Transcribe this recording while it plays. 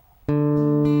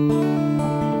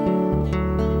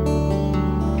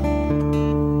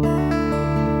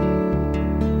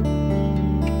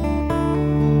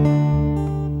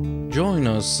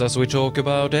us as we talk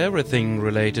about everything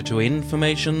related to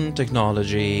information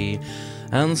technology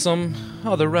and some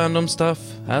other random stuff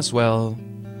as well.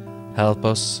 Help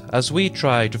us as we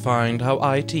try to find how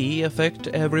IT affect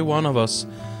every one of us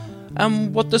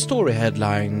and what the story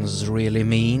headlines really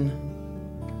mean.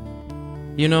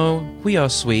 You know, we are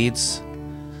Swedes,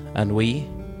 and we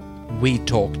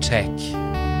talk tech.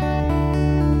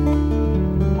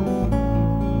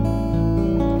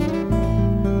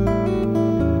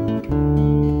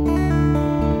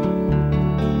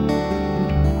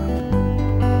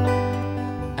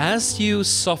 As you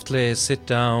softly sit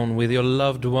down with your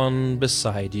loved one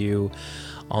beside you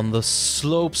on the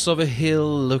slopes of a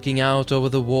hill looking out over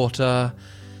the water,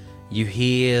 you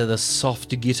hear the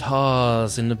soft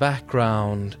guitars in the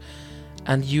background,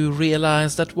 and you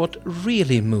realize that what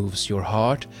really moves your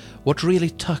heart, what really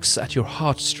tugs at your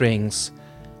heartstrings,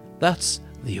 that's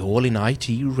the All-in-IT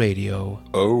radio.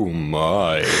 Oh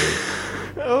my.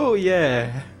 Oh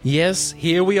yeah. Yes,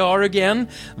 here we are again,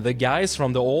 the guys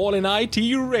from the All-in-IT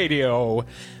radio.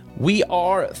 We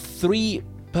are three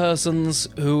persons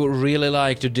who really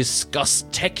like to discuss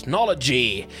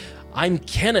technology. I'm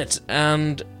Kenneth,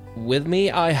 and with me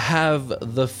I have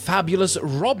the fabulous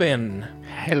Robin.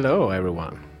 Hello,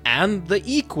 everyone. And the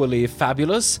equally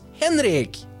fabulous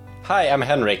Henrik. Hi, I'm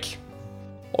Henrik.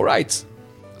 Alright,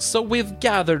 so we've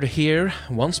gathered here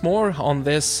once more on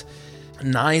this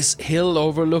nice hill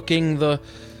overlooking the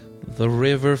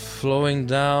river flowing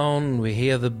down. We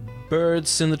hear the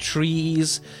birds in the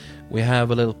trees. We have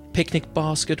a little picnic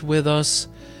basket with us.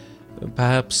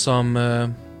 Perhaps some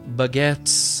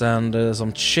baguettes and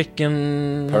some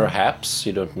chicken. Perhaps,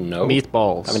 you don't know.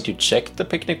 Meatballs. Haven't you checked the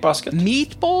picnic basket?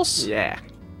 Meatballs? Yeah.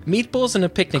 Meatballs in a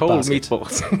picnic Cold basket.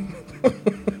 meatballs.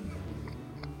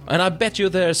 And I bet you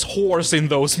there's horse in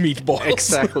those meatballs.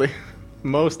 Exactly.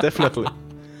 Most definitely.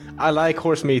 I like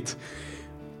horse meat.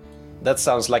 That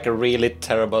sounds like a really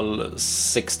terrible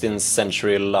 16th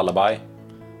century lullaby.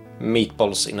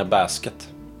 Meatballs in a basket.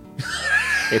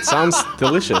 It sounds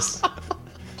delicious.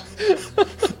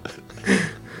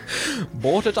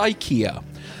 Bought at IKEA.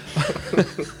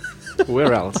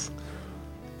 Where else?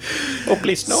 Oh,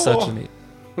 please, no. Certainly.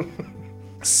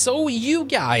 So you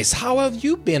guys, how have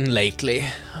you been lately?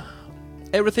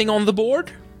 Everything on the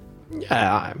board?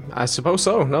 Yeah, I suppose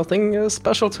so. Nothing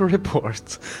special to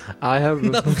report. I have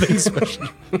Nothing special.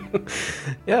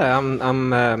 Yeah,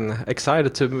 I'm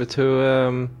excited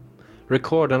to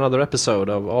record another episode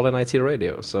of All-in-IT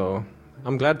Radio. So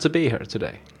I'm glad to be here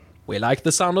today. We like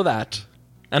the sound of that.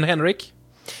 And Henrik?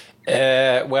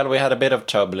 Well, we had a bit of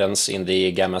turbulence in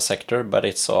the gamma sector, but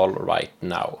it's all right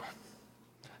now.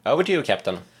 Over to you,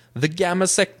 Captain. The gamma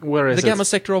sector. Where is the it? gamma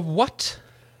sector of what?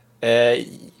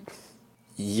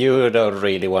 You don't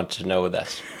really want to know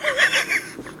that.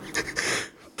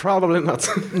 Probably not.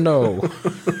 No.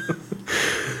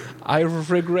 I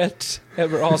regret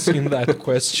ever asking that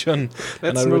question,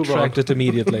 and I move retract on. it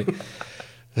immediately.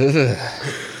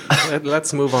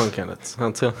 Let's move on, Kenneth.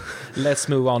 Let's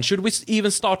move on. Should we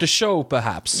even start a show,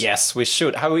 perhaps? Yes, we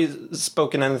should. Have we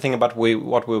spoken anything about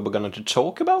what we were going to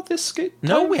talk about this time?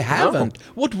 No, we haven't.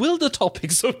 What will the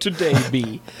topics of today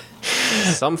be?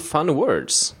 Some fun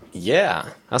words. Yeah.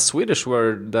 A Swedish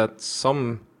word that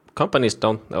some companies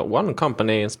don't, one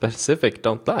company in specific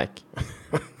don't like.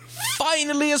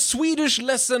 Finally, a Swedish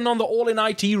lesson on the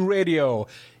All-in-IT radio.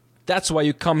 That's why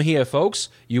you come here, folks.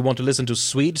 You want to listen to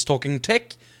Swedes talking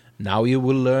tech? Now you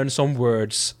will learn some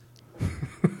words.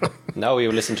 Now you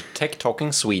listen to Tech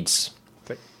Talking Swedes.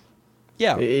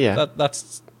 Yeah.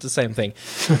 That's the same thing.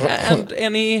 And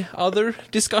any other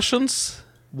discussions?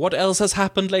 What else has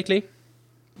happened lately?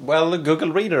 Well,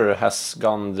 Google Reader has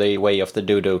gone the way of the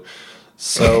doo-doo.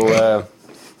 So,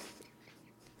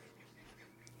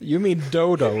 You mean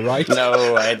Dodo, right?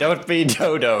 no, I don't mean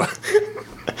Dodo.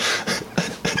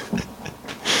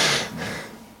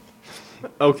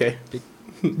 Okay.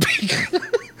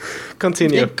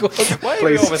 Continue. Why are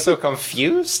you always so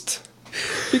confused?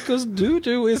 Because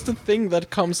doo-doo is the thing that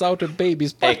comes out of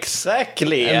baby's butt.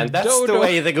 Exactly, And and that's the Dodo-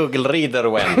 way the Google Reader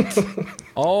went.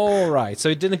 All right, so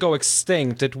it didn't go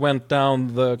extinct. It went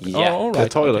down the... Yeah, all the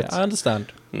right, toilet. okay, I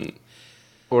understand.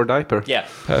 Or diaper. Yeah,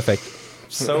 Perfect.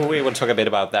 so we will talk a bit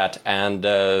about that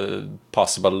and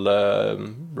possible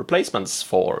replacements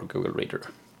for Google Reader.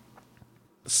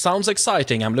 Sounds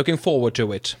exciting. I'm looking forward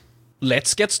to it.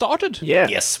 Let's get started. Yeah.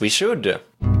 Yes, we should.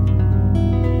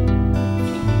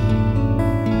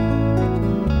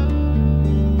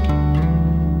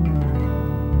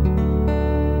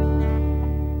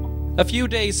 A few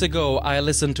days ago, I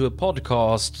listened to a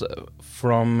podcast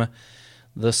from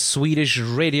the Swedish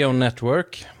radio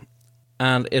network,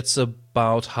 and it's a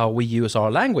about how we use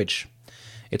our language.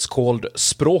 It's called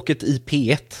Språket i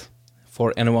P1,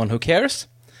 for anyone who cares.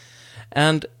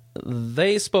 And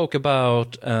they spoke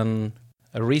about a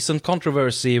recent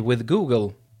controversy with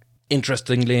Google.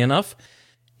 Interestingly enough,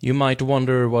 you might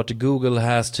wonder what Google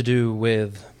has to do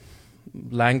with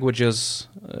languages,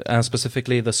 and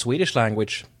specifically the Swedish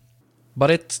language.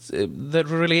 But there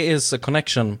really is a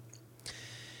connection.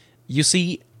 You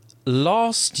see,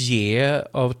 last year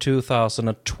of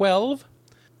 2012,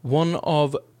 one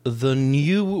of the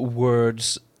new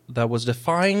words that was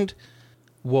defined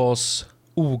was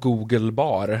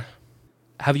Ogooglebar.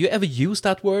 Have you ever used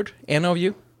that word, any of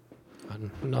you?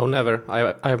 No, never.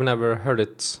 I've never heard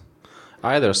it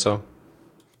either, so...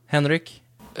 Henrik?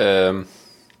 No,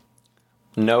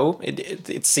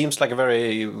 it seems like a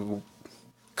very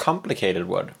complicated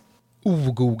word.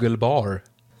 Ogooglebar.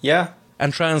 Yeah.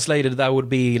 And translated, that would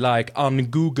be like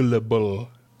ungoogleable.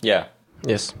 Yeah.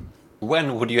 Yes.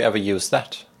 When would you ever use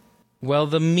that? Well,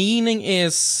 the meaning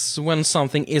is when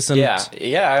something isn't...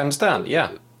 Yeah, I understand,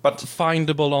 yeah. But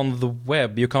findable on the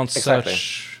web. You can't Exactly.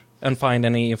 search and find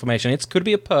any information. It could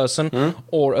be a person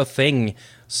or a thing.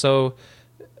 So,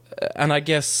 and I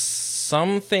guess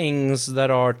some things that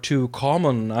are too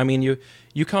common. I mean,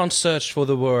 you can't search for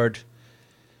the word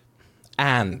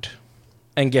and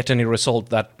get any result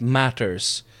that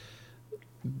matters,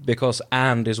 because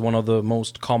and is one of the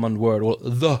most common word. Or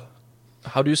the.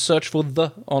 How do you search for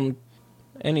the on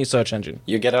any search engine?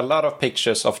 you get a lot of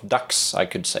pictures of ducks, I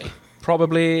could say.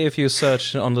 Probably if you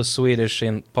search on the Swedish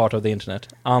part of the internet.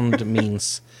 And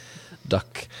means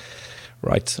duck.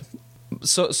 Right.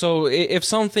 So if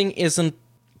something isn't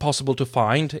possible to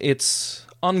find, it's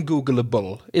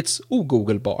ungoogleable. It's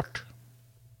Ogooglebar.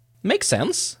 Makes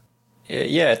sense.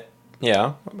 Yeah.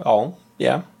 Oh,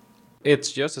 yeah.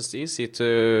 It's just as easy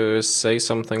to say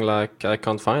something like, I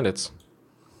can't find it.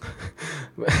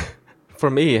 For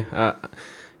me,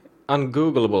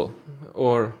 ungoogleable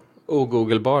or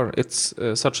Ogooglebar, it's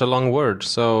such a long word,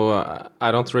 so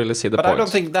I don't really see the But point. I don't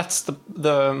think that's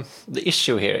the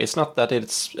issue here. It's not that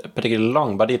it's particularly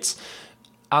long, but it's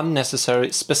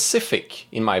unnecessary specific,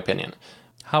 in my opinion.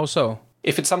 How so?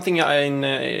 If it's something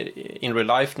in real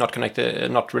life,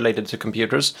 not related to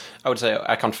computers, I would say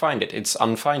I can't find it. It's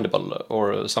unfindable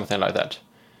or something like that.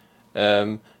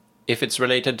 If it's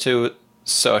related to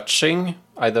searching,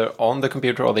 either on the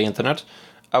computer or the internet,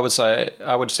 I would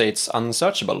say it's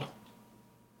unsearchable,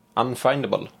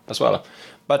 unfindable as well.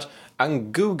 But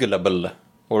ungoogleable,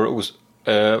 or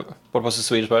what was the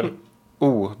Swedish word?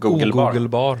 Ogooglebar.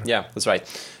 Ogooglebar. Yeah, that's right.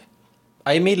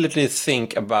 I immediately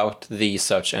think about the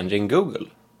search engine Google.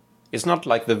 It's not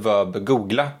like the verb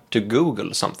googla, to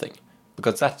Google something,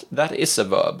 because that is a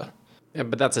verb. Yeah,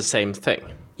 but that's the same thing.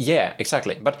 Yeah,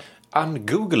 exactly. But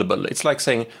ungoogleable, it's like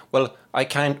saying, well, I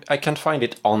can't find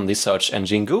it on the search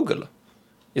engine Google.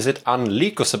 Is it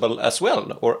unleakable as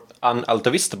well, or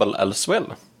unaltavistable as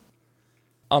well?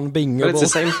 Unbingable. But it's the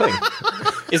same thing.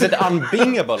 Is it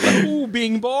unbingable?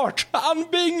 Bingbart.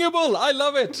 Unbingable. I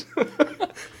love it.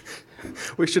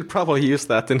 We should probably use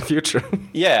that in future.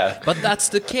 Yeah. But that's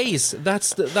the case.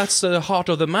 That's the heart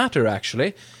of the matter,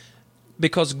 actually.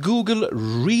 Because Google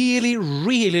really,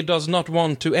 really does not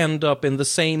want to end up in the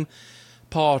same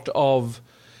part of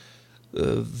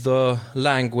the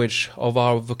language of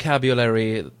our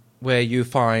vocabulary where you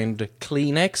find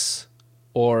Kleenex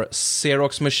or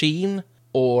Xerox machine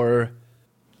or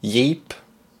Jeep,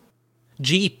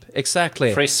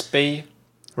 exactly. frisbee.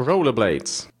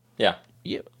 Rollerblades. Yeah.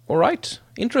 Yeah, all right.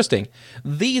 Interesting.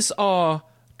 These are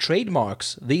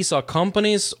trademarks. These are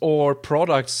companies or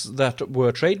products that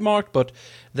were trademarked, but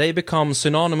they become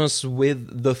synonymous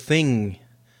with the thing.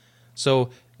 So,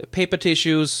 paper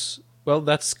tissues, well,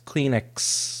 that's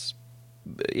Kleenex.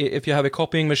 If you have a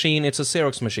copying machine, it's a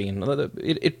Xerox machine.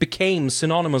 It became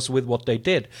synonymous with what they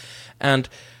did. And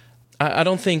I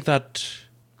don't think that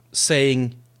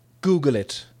saying Google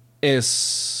it is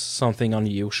something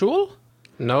unusual.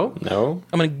 No? No.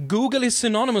 I mean, Google is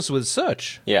synonymous with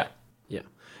search. Yeah. Yeah,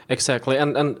 exactly,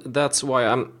 and that's why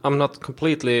I'm not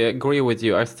completely agree with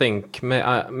you. I think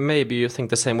maybe you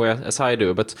think the same way as I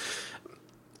do, but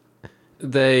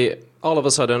they all of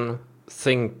a sudden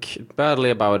think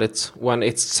badly about it when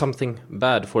it's something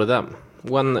bad for them.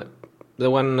 When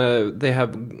they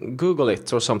have Google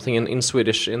it or something in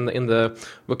Swedish in the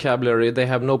vocabulary, they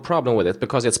have no problem with it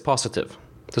because it's positive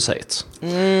to say it.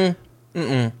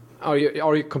 Are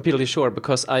you completely sure?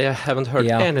 Because I haven't heard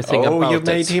anything about it. Oh, you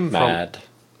made him mad.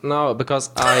 No,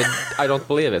 because I don't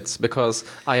believe it. Because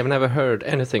I have never heard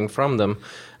anything from them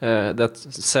that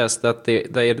says that they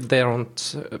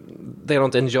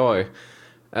don't enjoy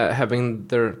having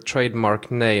their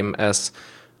trademark name as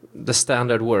the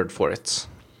standard word for it.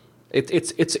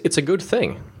 It's a good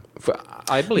thing,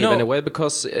 I believe, anyway,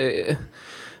 because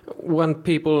when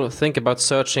people think about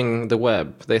searching the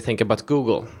web, they think about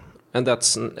Google, and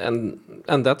that's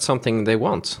something they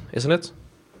want, isn't it?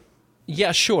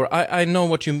 Yeah, sure. I know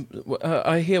what you.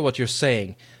 I hear what you're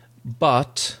saying,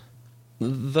 but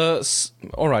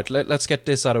all right. Let's get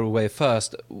this out of the way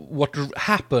first. What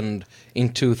happened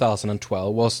in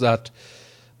 2012 was that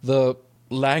the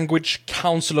Language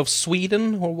Council of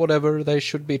Sweden, or whatever they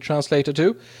should be translated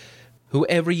to, who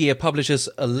every year publishes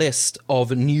a list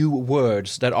of new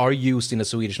words that are used in the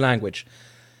Swedish language,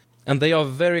 and they are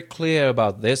very clear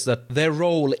about this. That their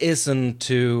role isn't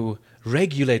to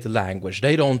regulate the language.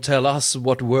 They don't tell us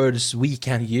what words we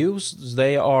can use.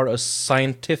 They are a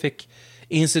scientific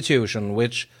institution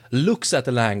which looks at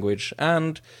the language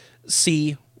and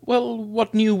see, well,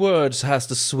 what new words has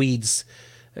the Swedes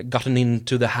gotten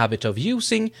into the habit of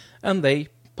using, and they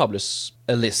publish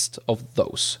a list of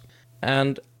those.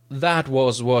 And that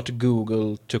was what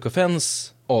Google took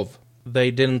offense of. They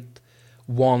didn't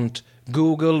want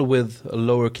Google with a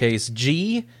lowercase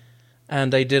g,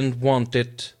 and they didn't want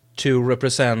it to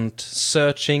represent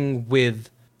searching with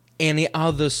any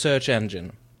other search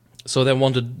engine. So they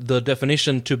wanted the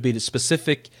definition to be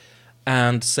specific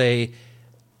and say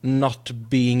not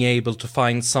being able to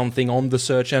find something on the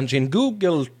search engine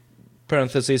Google,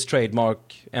 parentheses,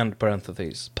 trademark, and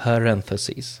parentheses.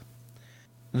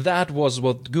 That was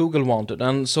what Google wanted.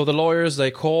 And so the lawyers,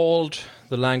 they called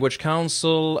the Language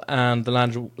Council, and the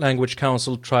Language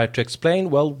Council tried to explain,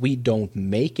 well, we don't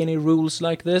make any rules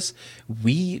like this.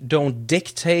 We don't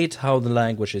dictate how the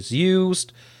language is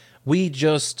used. We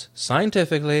just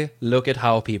scientifically look at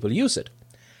how people use it.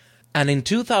 And in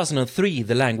 2003,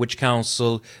 the Language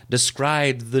Council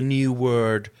described the new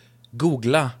word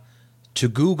googla, to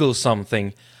Google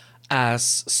something,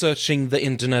 as searching the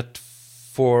internet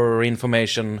for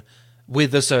information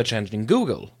with the search engine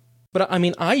Google. But I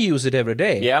mean, I use it every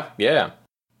day. Yeah.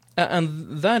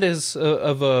 And that is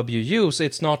a verb you use.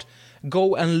 It's not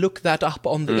go and look that up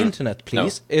on the internet,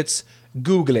 please. No. It's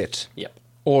Google it. Yep.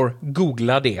 Or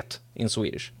googla det in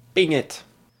Swedish. Bing it.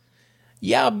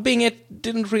 Yeah, Bing it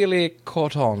didn't really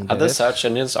caught on. Other search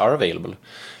engines are available.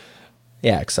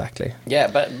 Yeah, exactly. Yeah,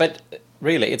 but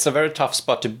really, it's a very tough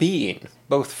spot to be in,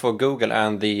 both for Google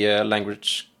and the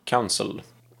Language Council,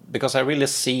 because I really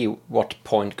see what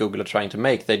point Google are trying to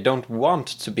make. They don't want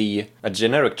to be a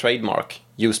generic trademark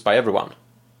used by everyone.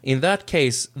 In that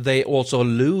case, they also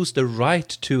lose the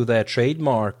right to their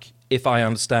trademark, if I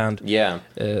understand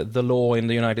the law in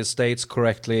the United States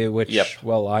correctly, which,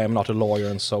 well, I am not a lawyer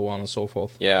and so on and so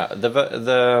forth. Yeah,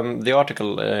 the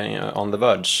article on The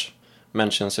Verge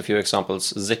mentions a few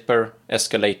examples: zipper,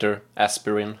 escalator,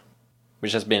 aspirin,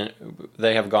 which has been,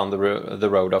 they have gone the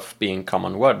road of being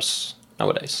common words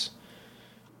nowadays.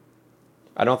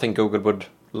 I don't think Google would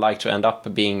like to end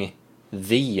up being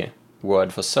the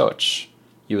word for search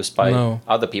used by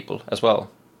other people as well.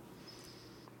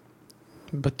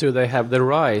 But do they have the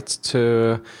right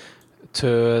to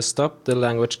stop the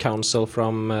Language Council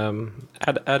from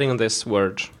adding this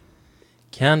word?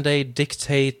 Can they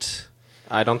dictate?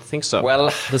 I don't think so.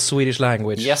 Well, the Swedish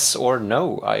language. Yes or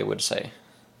no, I would say.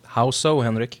 How so,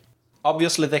 Henrik?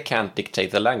 Obviously, they can't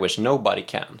dictate the language. Nobody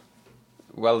can.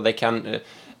 Well, they can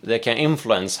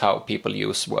influence how people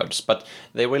use words, but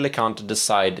they really can't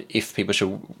decide if people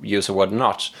should use a word or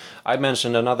not. I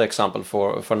mentioned another example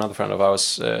for another friend of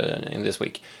ours in this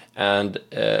week, and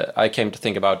I came to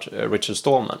think about Richard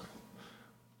Stallman,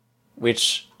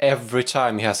 which every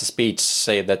time he has a speech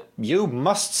say that you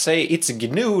must say it's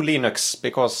GNU Linux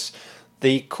because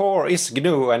the core is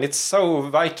GNU and it's so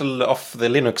vital of the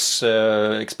Linux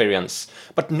experience.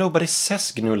 But nobody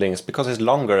says GNU Linux because it's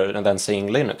longer than saying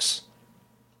Linux.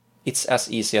 It's as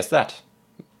easy as that,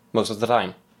 most of the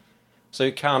time. So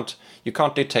you can't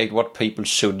dictate what people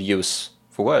should use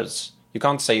for words. You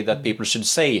can't say that people should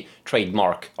say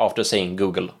trademark after saying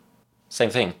Google.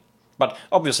 Same thing. But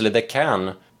obviously they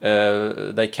can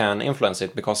influence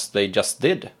it because they just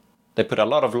did. They put a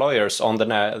lot of lawyers on the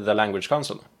Language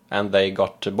Council, and they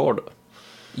got bored.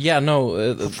 Yeah,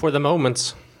 no. For the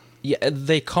moment. Yeah,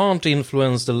 they can't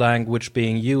influence the language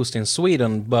being used in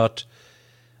Sweden, but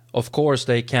of course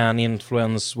they can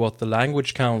influence what the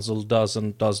Language Council does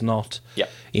and does not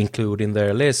include in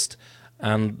their list.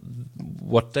 And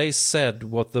what they said,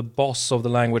 what the boss of the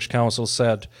Language Council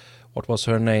said, what was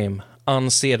her name? Ann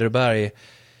Cederberg.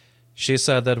 She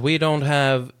said that we don't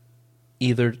have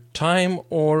either time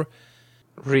or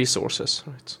resources,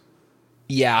 right?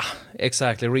 Yeah,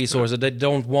 exactly, resources. They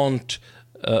don't want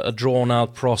a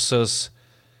drawn-out process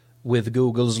with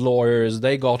Google's lawyers.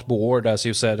 They got bored, as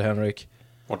you said, Henrik.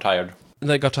 Or tired.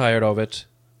 They got tired of it.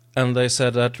 And they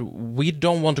said that we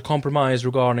don't want to compromise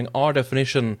regarding our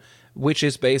definition, which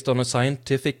is based on a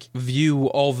scientific view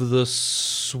of the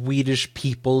Swedish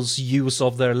people's use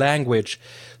of their language.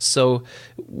 So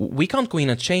we can't go in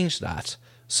and change that.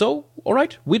 So, all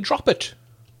right, we drop it.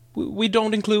 We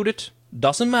don't include it.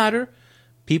 Doesn't matter.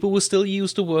 People will still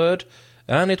use the word,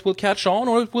 and it will catch on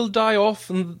or it will die off,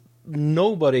 and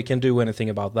nobody can do anything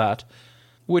about that.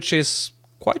 Which is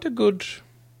quite a good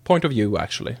point of view,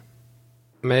 actually.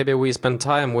 Maybe we spend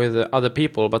time with other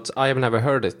people, but I have never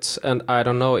heard it, and I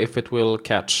don't know if it will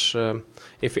catch,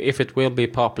 if it will be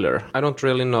popular. I don't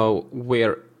really know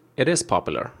where it is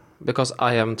popular, because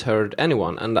I haven't heard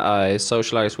anyone, and I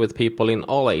socialize with people in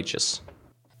all ages.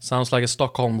 Sounds like a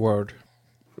Stockholm word.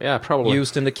 Yeah, probably.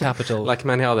 Used in the capital. Like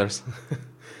many others.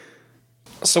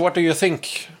 So what do you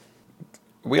think?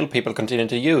 Will people continue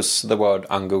to use the word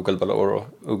Ungoogleable or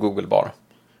Ogooglebar?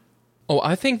 Oh,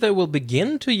 I think they will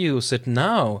begin to use it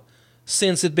now,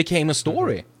 since it became a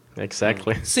story.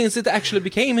 Exactly. Since it actually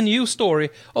became a new story,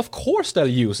 of course they'll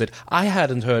use it. I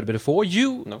hadn't heard it before.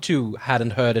 You too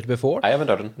hadn't heard it before. I haven't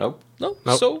heard it, nope. No.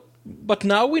 So, but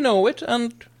now we know it,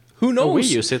 and who knows? Oh, we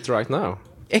use it right now.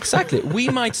 Exactly. We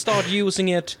might start using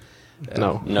it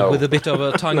No. with a bit of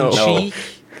a tongue-in-cheek.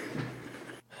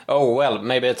 Oh, well,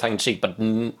 maybe a tongue-in-cheek, but...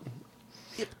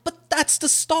 But that's the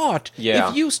start. Yeah.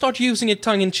 If you start using it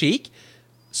tongue-in-cheek,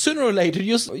 sooner or later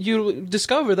you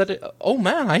discover that, oh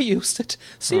man, I used it.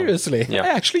 Seriously. Yeah. I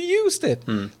actually used it.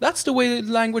 That's the way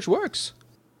language works.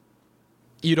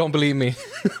 You don't believe me?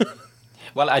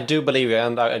 Well, I do believe you,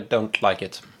 and I don't like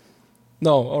it.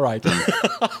 No, all right.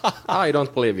 I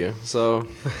don't believe you, so...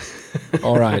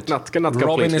 All right. Not completely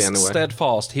Robin is anyway.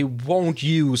 steadfast. He won't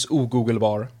use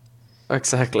Ogooglebar.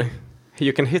 Exactly.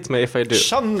 You can hit me if I do.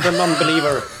 Shun the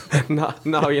non-believer!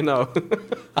 Now you know.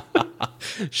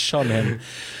 Shun him.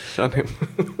 Shun him.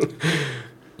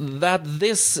 That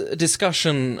this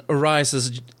discussion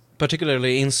arises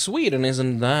particularly in Sweden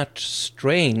isn't that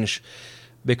strange,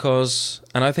 because,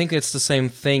 and I think it's the same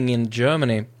thing in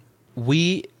Germany,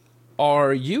 we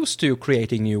are used to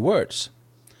creating new words.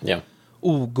 Yeah.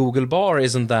 Ogooglebar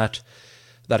isn't that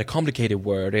a complicated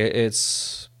word.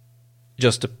 It's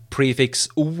just a prefix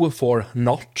o for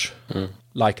not,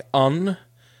 like un,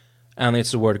 and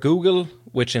it's the word Google,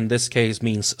 which in this case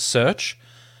means search,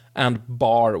 and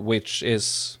bar, which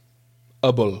is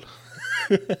able.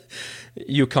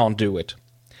 You can't do it.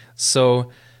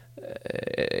 So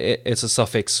it's a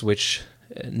suffix which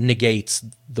negates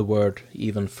the word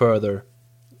even further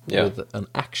with an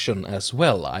action as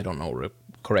well. I don't know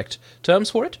correct terms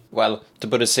for it. Well, to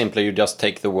put it simply, you just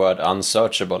take the word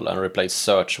unsearchable and replace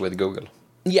search with Google.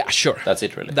 Yeah, sure. That's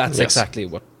it, really. That's exactly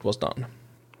what was done.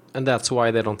 And that's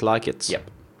why they don't like it. Yep.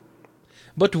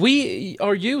 But we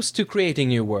are used to creating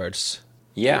new words.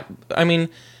 Yeah. I mean,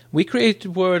 we create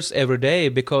words every day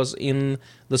because in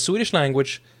the Swedish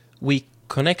language, we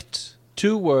connect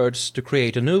two words to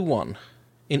create a new one.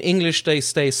 In English, they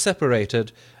stay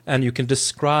separated, and you can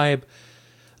describe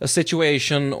a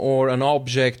situation or an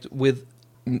object with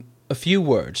a few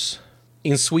words.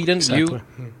 In Sweden, you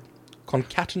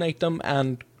concatenate them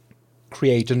and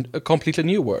create a completely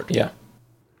new word. Yeah.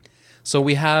 So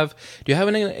we have... Do you have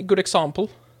any good example?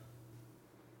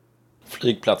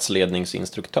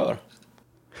 Flygplatsledningsinstruktör.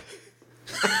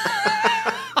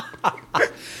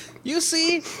 You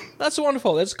see? That's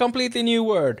wonderful. It's a completely new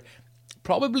word.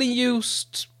 Probably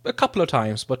used a couple of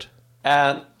times, but...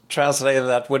 And translated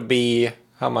that would be...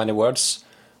 How many words?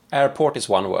 Airport is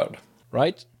one word.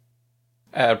 Right?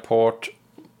 Airport...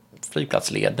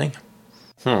 Flygplatsledning.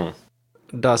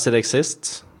 Does it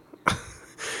exist?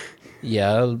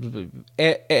 Yeah.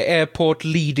 Airport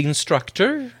lead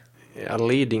instructor? Yeah,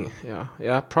 leading.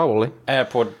 Yeah, probably.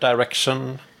 Airport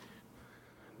direction.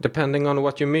 Depending on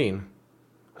what you mean.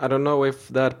 I don't know if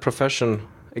that profession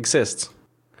exists.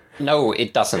 No,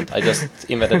 it doesn't. I just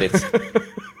invented it.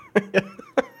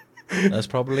 There's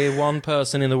probably one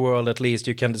person in the world at least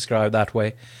you can describe that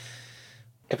way.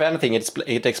 If anything,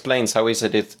 it explains how easy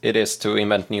it is to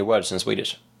invent new words in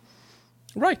Swedish.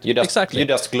 Right, Exactly. You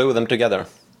just glue them together.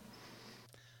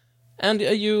 And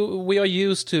we are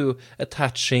used to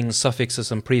attaching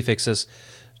suffixes and prefixes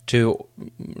to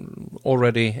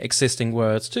already existing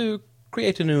words to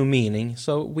create a new meaning.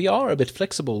 So we are a bit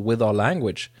flexible with our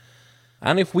language.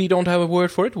 And if we don't have a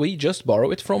word for it, we just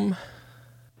borrow it from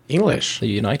English. the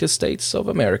United States of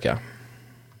America.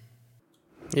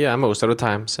 Yeah, most of the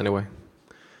times anyway.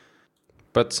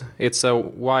 But it's a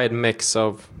wide mix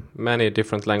of many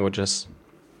different languages.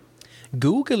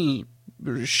 Google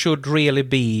should really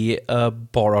be a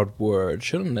borrowed word,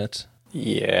 shouldn't it?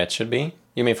 Yeah, it should be.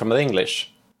 You mean from the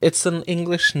English? It's an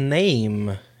English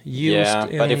name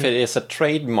used but if it is a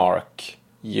trademark,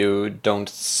 you don't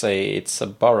say it's a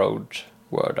borrowed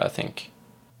word, I think.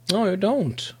 No, you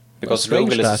don't. Because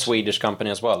Google is a Swedish company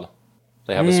as well.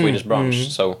 They have a Swedish branch,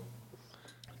 so...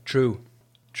 True.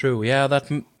 Yeah,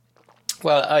 that...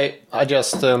 Well, I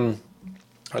just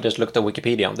looked at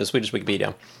Wikipedia, the Swedish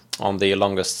Wikipedia, on the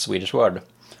longest Swedish word.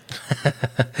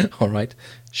 All right,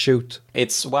 shoot.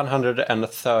 It's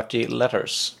 130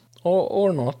 letters.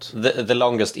 Or not. The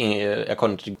longest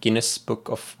according to Guinness Book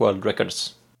of World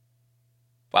Records.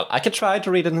 Well, I could try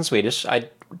to read it in Swedish. I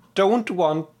don't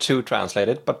want to translate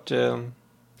it, but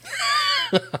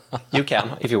you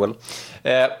can, if you will.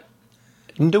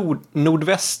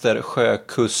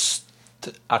 Nordvästersjökust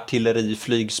artilleri,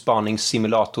 flygspaning,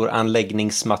 simulator,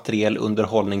 anläggningsmateriel,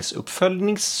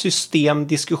 underhållningsuppföljningssystem,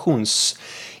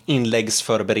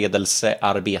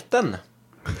 diskussionsinläggsförberedelsearbeten.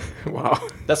 Wow.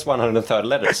 That's 130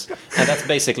 letters. And that's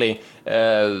basically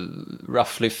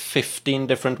roughly 15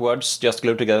 different words just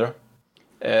glued together.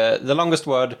 The longest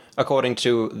word, according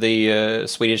to the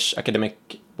Swedish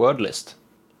Academic Word List,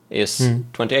 is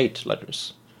 28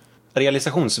 letters.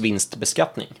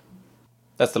 Realisationsvinstbeskattning.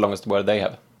 That's the longest word they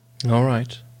have. All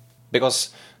right.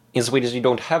 Because in Swedish you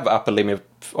don't have upper limit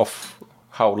of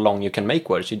how long you can make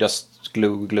words. You just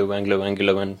glue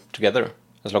together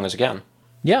as long as you can.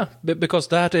 Yeah, because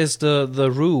that is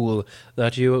the rule,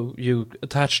 that you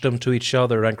attach them to each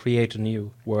other and create a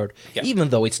new word, even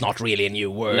though it's not really a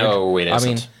new word. No, it isn't.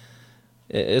 I mean,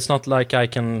 it's not like I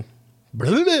can...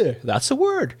 That's a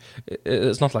word.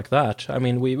 It's not like that. I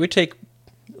mean, we take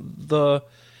the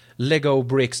Lego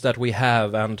bricks that we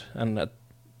have and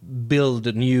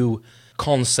build new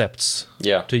concepts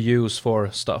to use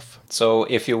for stuff. So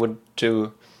if you would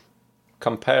to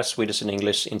compare Swedish and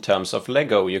English in terms of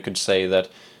Lego, you could say that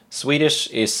Swedish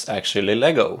is actually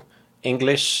Lego.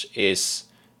 English is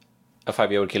a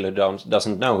 5-year-old kid who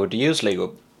doesn't know how to use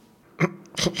Lego.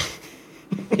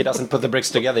 He doesn't put the bricks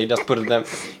together. He just put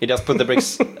the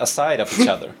bricks aside of each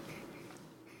other.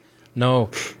 No,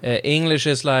 English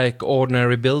is like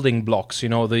ordinary building blocks. You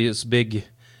know, these big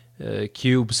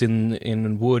cubes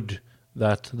in wood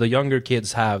that the younger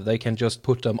kids have. They can just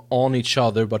put them on each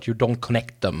other, but you don't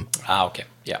connect them. Ah, okay.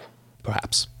 Yeah.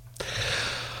 Perhaps.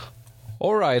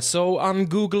 All right, so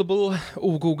Ungoogleable,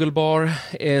 Ogooglebar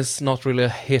is not really a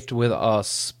hit with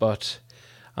us, but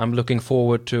I'm looking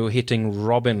forward to hitting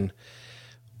Robin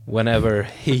whenever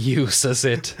he uses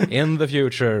it in the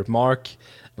future. Mark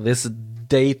this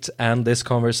date and this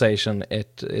conversation.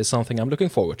 It is something I'm looking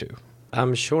forward to.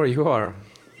 I'm sure you are.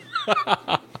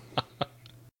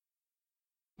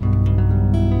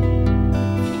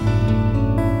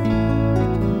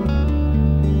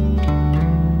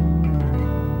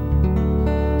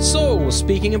 So,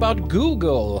 speaking about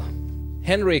Google,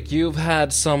 Henrik, you've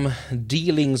had some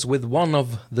dealings with one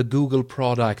of the Google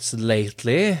products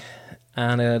lately,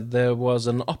 and there was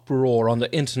an uproar on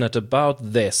the internet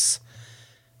about this.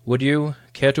 Would you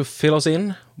care to fill us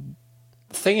in?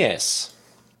 Thing is,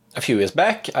 a few years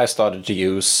back, I started to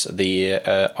use the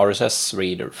RSS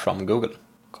reader from Google,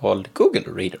 called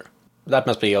Google Reader. That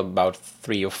must be about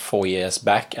 3 or 4 years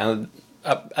back, and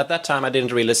at that time I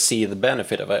didn't really see the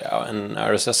benefit of an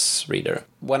RSS reader.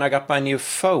 When I got my new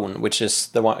phone, which is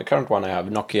the current one I have,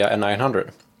 Nokia N900,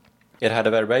 it had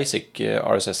a very basic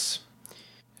RSS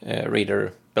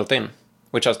reader built in,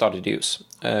 which I started to use.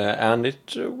 And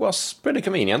it was pretty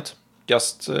convenient.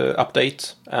 Just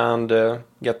update and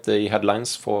get the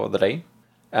headlines for the day.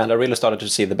 And I really started to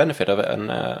see the benefit of an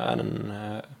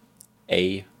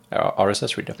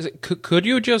RSS reader. Could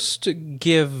you just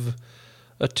give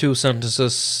a 2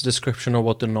 sentences description of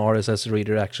what an RSS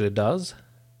reader actually does?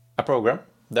 A program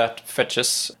that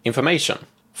fetches information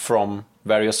from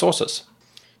various sources.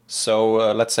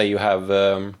 So let's say you have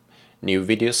new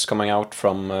videos coming out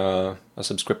from a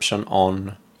subscription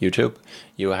on YouTube.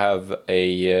 You have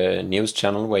a news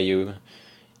channel where you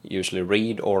usually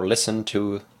read or listen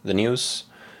to the news.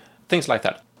 Things like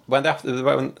that. When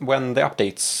the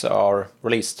updates are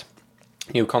released,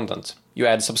 new content, you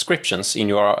add subscriptions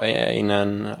in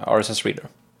an RSS reader,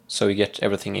 so you get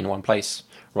everything in one place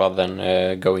rather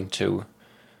than going to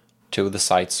the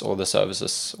sites or the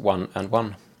services one and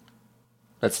one.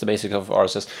 That's the basic of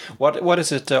RSS. What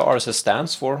is it RSS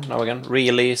stands for now again?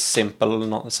 Really simple,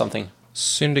 not something.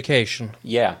 Syndication.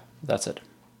 Yeah, that's it.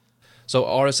 So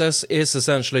RSS is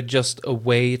essentially just a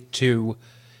way to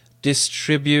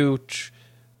distribute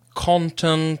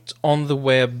content on the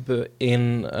web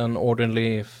in an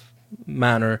orderly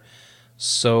manner.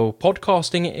 So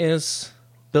podcasting is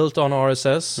built on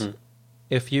RSS.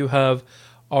 If you have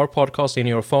our podcast in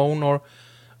your phone or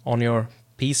on your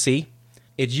PC,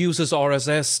 it uses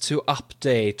RSS to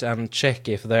update and check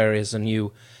if there is a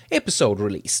new episode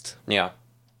released. Yeah.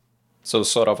 So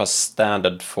sort of a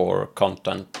standard for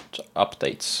content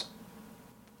updates.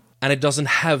 And it doesn't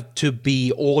have to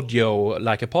be audio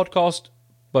like a podcast,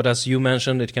 but as you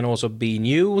mentioned, it can also be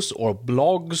news or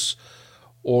blogs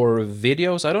or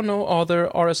videos. I don't know, are there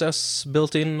RSS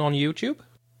built in on YouTube?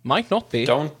 Might not be.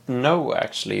 Don't know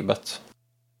actually, but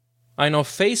I know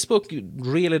Facebook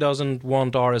really doesn't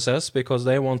want RSS because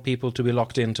they want people to be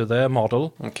locked into their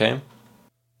model. okay.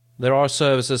 There are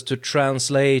services to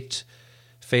translate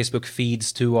Facebook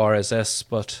feeds to RSS,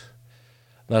 but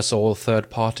that's all third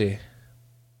party.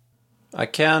 I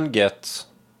can get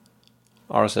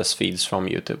RSS feeds from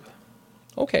YouTube.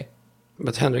 Okay.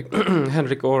 But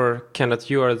Henrik or Kenneth,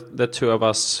 you are the two of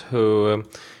us who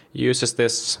uses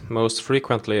this most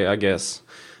frequently, I guess.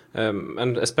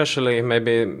 And especially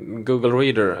maybe Google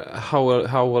Reader.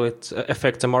 How will it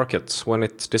affect the market when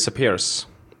it disappears?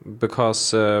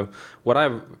 Because what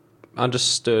I've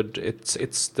understood,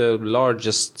 it's the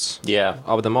largest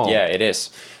of them all. Yeah, it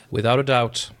is. Without a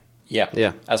doubt.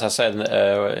 Yeah. As I said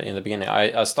in the beginning,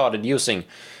 I started using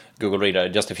Google Reader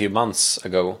just a few months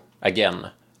ago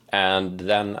again. And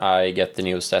then I get the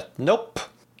news that, nope,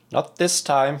 not this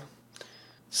time.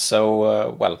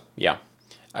 So,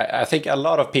 I think a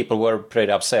lot of people were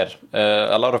pretty upset.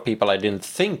 A lot of people I didn't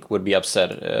think would be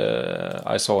upset,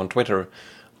 I saw on Twitter,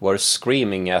 were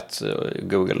screaming at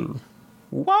Google,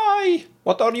 "Why?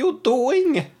 What are you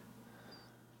doing?"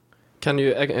 Can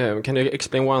you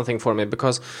explain one thing for me?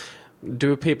 Because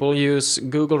do people use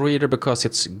Google Reader because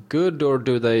it's good, or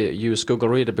do they use Google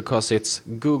Reader because it's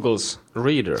Google's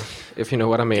reader? If you know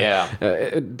what I mean. Yeah.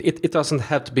 It doesn't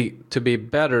have to be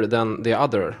better than the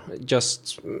other.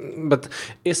 But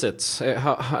is it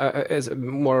is it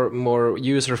more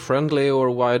user friendly, or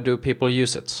why do people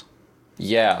use it?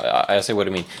 Yeah, I see what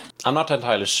you mean. I'm not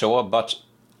entirely sure, but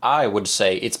I would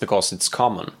say it's because it's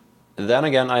common. Then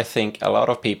again, I think a lot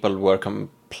of people were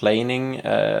complaining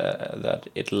that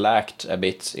it lacked a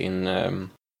bit in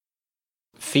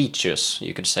features,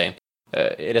 you could say.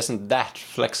 It isn't that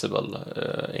flexible,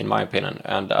 in my opinion,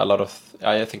 and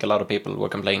I think a lot of people were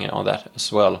complaining on that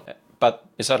as well. But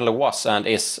it certainly was and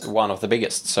is one of the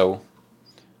biggest, so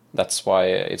that's why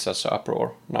it's such an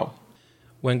uproar now.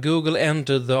 When Google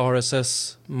entered the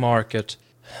RSS market,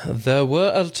 there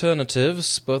were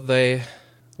alternatives, but they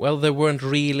weren't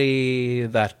really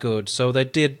that good. So they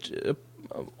did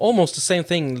almost the same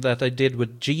thing that they did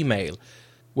with Gmail.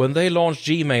 When they launched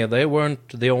Gmail, they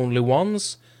weren't the only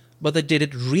ones, but they did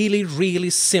it really, really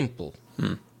simple.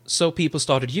 So people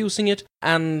started using it,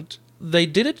 and they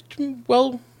did it,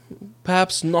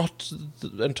 perhaps not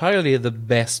entirely the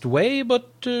best way,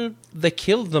 but they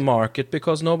killed the market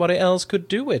because nobody else could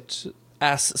do it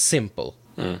as simple.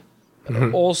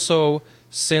 Also,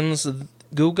 since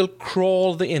Google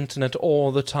crawl the internet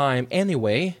all the time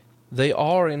anyway, they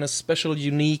are in a special,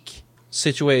 unique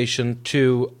situation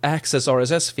to access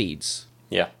RSS feeds.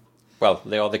 Yeah. Well,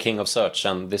 they are the king of search,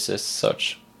 and this is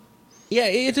search. Yeah,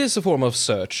 it is a form of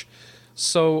search.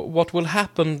 So what will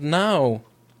happen now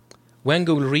when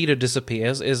Google Reader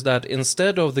disappears is that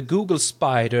instead of the Google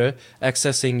Spider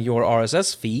accessing your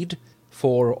RSS feed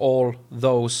for all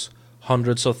those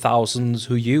hundreds of thousands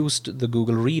who used the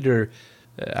Google Reader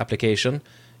application,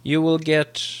 you will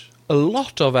get a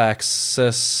lot of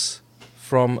access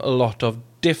from a lot of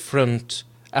different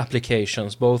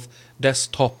applications, both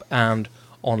desktop and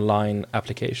online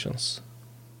applications.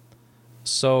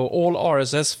 So all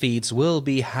RSS feeds will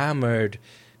be hammered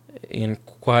in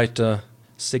quite a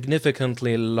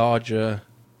significantly larger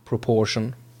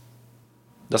proportion.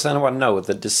 Does anyone know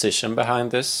the decision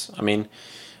behind this? I mean,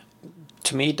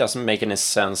 to me, it doesn't make any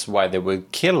sense why they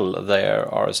would kill their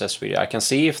RSS feed. I can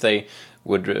see if they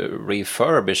would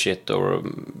refurbish it or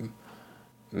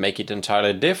make it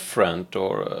entirely different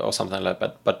or something like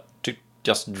that. But to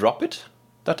just drop it?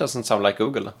 That doesn't sound like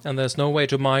Google. And there's no way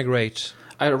to migrate.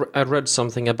 I read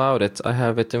something about it. I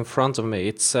have it in front of me.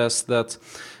 It says that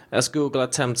as Google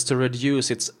attempts to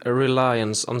reduce its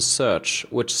reliance on search,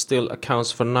 which still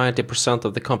accounts for 90%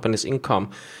 of the company's income,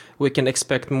 we can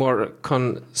expect more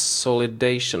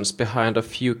consolidations behind a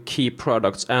few key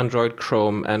products, Android,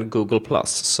 Chrome, and Google+.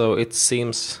 So it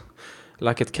seems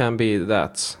like it can be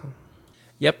that.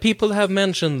 Yeah, people have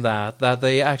mentioned that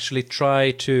they actually try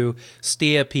to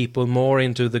steer people more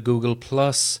into the Google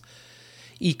Plus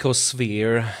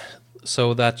ecosphere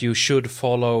so that you should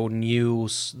follow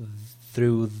news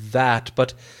through that.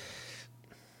 But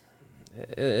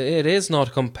It is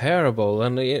not comparable,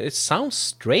 and it sounds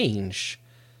strange.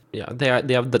 Yeah, they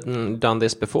have done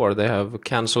this before. They have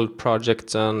canceled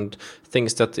projects and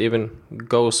things that even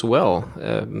goes well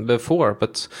before,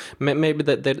 but maybe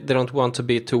they don't want to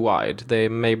be too wide.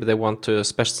 Maybe they want to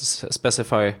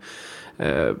specify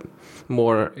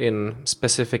more in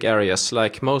specific areas,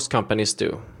 like most companies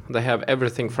do. They have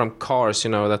everything from cars,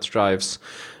 that drives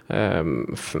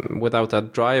without a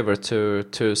driver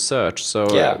to search. So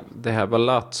they have a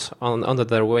lot under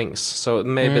their wings. So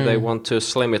maybe they want to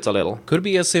slim it a little. Could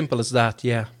be as simple as that,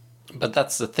 yeah. But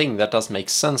that's the thing that does make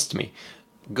sense to me.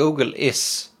 Google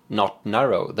is not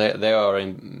narrow. They are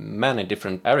in many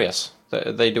different areas.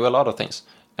 They do a lot of things.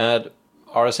 And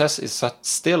RSS is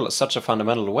still such a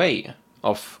fundamental way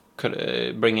of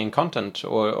bringing content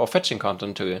or fetching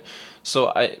content to you.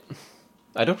 So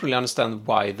I don't really understand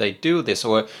why they do this,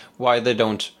 or why they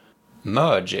don't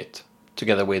merge it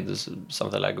together with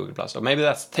something like Google Plus. Or maybe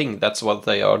that's what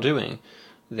they are doing.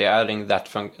 They're adding that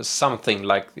something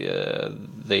like an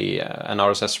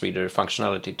RSS reader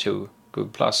functionality to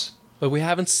Google Plus. But we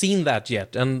haven't seen that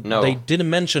yet, and they didn't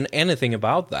mention anything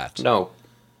about that. No,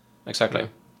 exactly.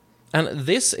 And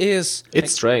this is...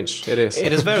 It's strange. It is.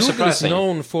 It is very Google surprising. is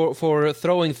known for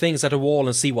throwing things at a wall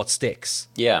and see what sticks.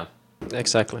 Yeah.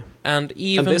 Exactly. And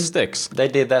even... And this sticks. They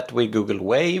did that with Google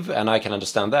Wave, and I can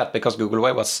understand that, because Google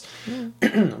Wave was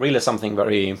really something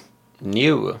very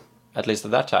new, at least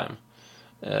at that time.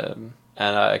 And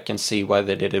I can see why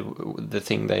they did the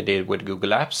thing they did with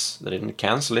Google Apps. They didn't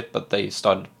cancel it, but they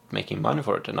started making money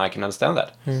for it, and I can understand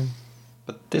that.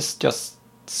 But this just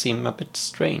seemed a bit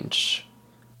strange.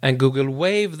 And Google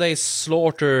Wave, they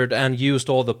slaughtered and used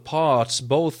all the parts,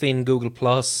 both in Google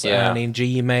Plus and in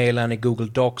Gmail and in Google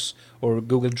Docs, or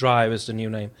Google Drive is the new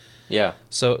name. Yeah.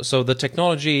 So the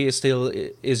technology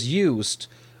is used,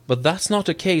 but that's not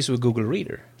the case with Google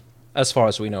Reader, as far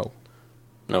as we know.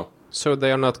 No. So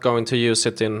they are not going to use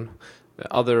it in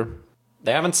other...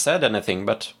 They haven't said anything,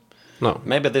 but No.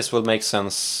 maybe this will make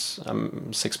sense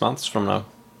 6 months from now.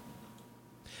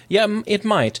 Yeah, it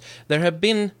might. There have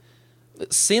been...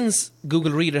 Since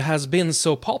Google Reader has been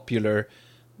so popular,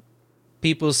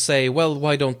 people say, well,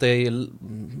 why don't they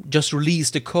just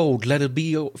release the code, let it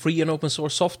be free and open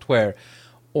source software,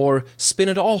 or spin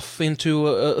it off into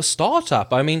a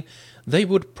startup? I mean, they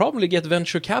would probably get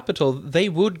venture capital. They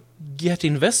would get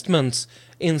investments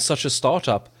in such a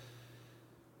startup.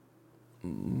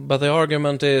 But the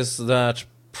argument is that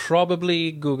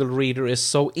probably Google Reader is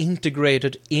so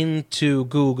integrated into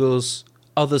Google's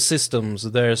other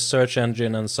systems, their search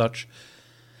engine and such,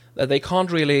 that they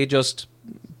can't really just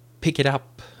pick it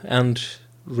up and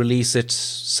release it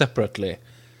separately.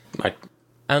 Right.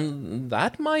 And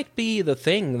that might be the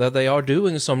thing, that they are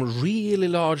doing some really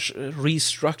large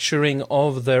restructuring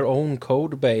of their own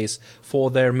code base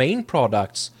for their main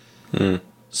products,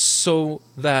 so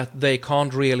that they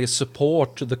can't really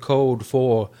support the code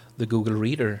for the Google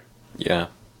Reader. Yeah.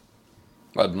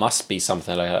 Well, it must be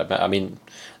something like that. I mean,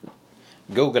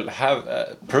 Google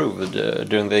have proved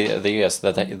during the years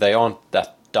that they aren't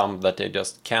that dumb that they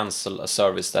just cancel a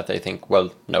service that they think,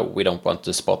 well, no, we don't want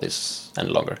to support this any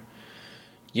longer.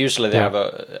 Usually they have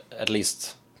at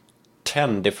least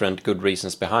 10 different good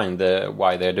reasons behind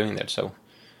why they're doing that. So,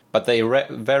 but they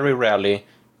very rarely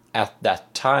at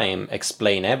that time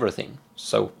explain everything.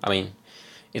 So, I mean,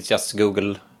 it's just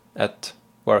Google at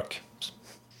work.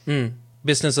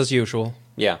 Business as usual.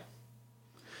 Yeah.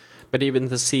 But even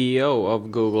the CEO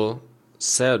of Google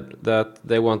said that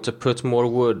they want to put more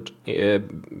wood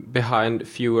behind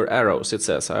fewer arrows, it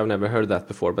says. I've never heard that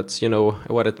before, but you know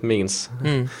what it means.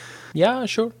 Yeah,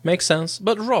 sure. Makes sense.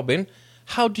 But Robin,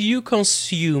 how do you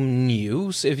consume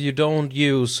news if you don't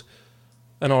use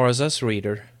an RSS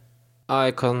reader?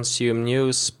 I consume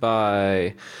news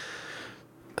by...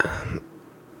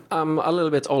 I'm a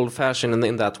little bit old-fashioned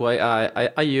in that way. I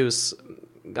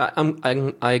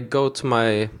go to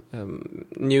my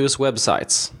news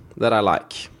websites that I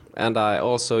like, and I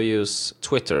also use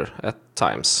Twitter at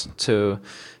times to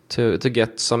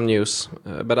get some news.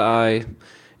 But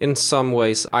in some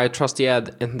ways, I trust the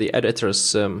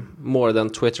editors more than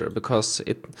Twitter, because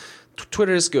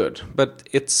Twitter is good, but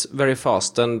it's very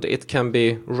fast, and it can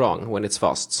be wrong when it's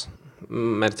fast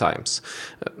many times.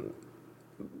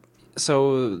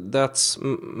 So that's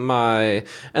my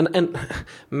and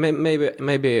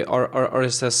maybe our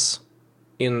RSS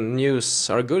in news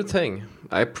are a good thing.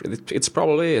 It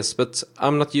probably is, but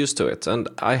I'm not used to it, and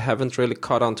I haven't really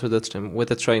caught on to with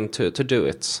the train to do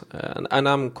it, and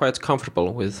I'm quite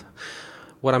comfortable with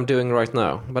what I'm doing right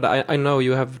now. But I know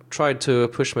you have tried to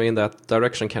push me in that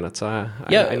direction, Kenneth.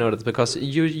 I know that because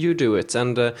you do it,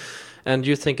 and and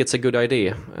you think it's a good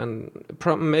idea, and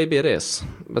maybe it is,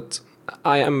 but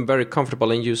I am very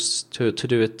comfortable and used to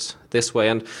do it this way,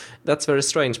 and that's very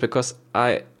strange because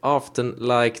I often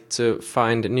like to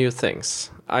find new things.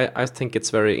 I think it's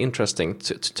very interesting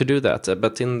to do that,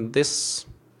 but in this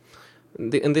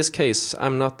case,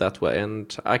 I'm not that way,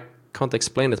 and I can't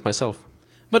explain it myself.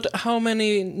 But how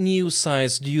many news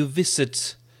sites do you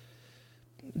visit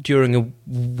during a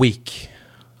week?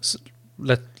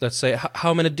 Let's say,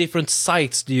 how many different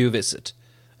sites do you visit?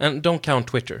 And don't count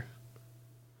Twitter.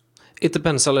 It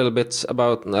depends a little bit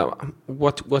about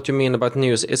what you mean about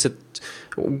news. Is it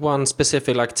one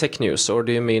specific, like tech news, or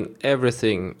do you mean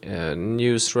everything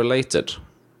news related?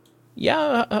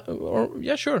 Yeah,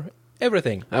 sure,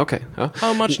 everything. Okay.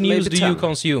 How much news do you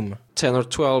consume? 10 or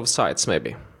 12 sites,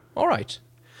 maybe. All right.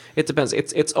 It depends.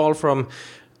 It's all from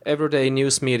everyday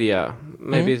news media,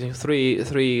 maybe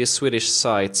three Swedish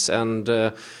sites and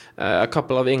a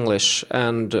couple of English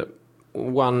and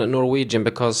one Norwegian,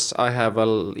 because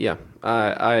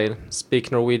I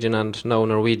speak Norwegian and know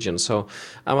Norwegian, so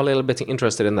I'm a little bit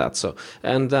interested in that. So,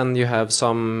 and then you have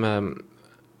some,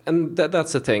 and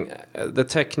that's the thing. The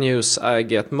tech news I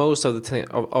get, most of the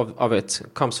of it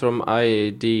comes from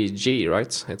IDG,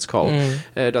 right? It's called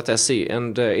 .se,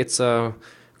 and it's a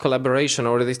collaboration,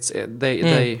 or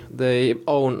they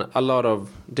own a lot of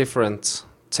different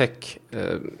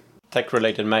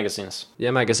tech-related magazines.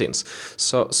 Yeah, magazines.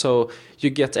 So you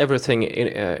get everything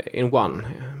in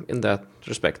one in that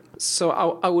respect. So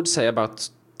I would say about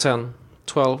 10,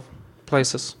 12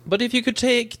 places. But if you could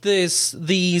take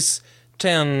these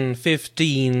 10,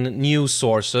 15 news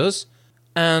sources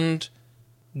and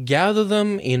gather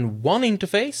them in one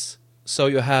interface, so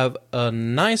you have a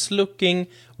nice-looking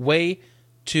way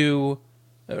to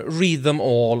read them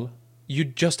all, you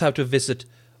just have to visit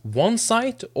one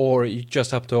site, or you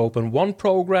just have to open one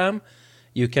program.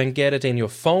 You can get it in your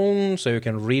phone, so you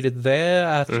can read it there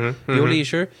at your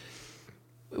leisure.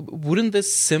 Wouldn't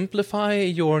this simplify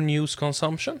your news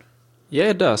consumption? Yeah,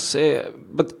 it does.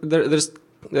 But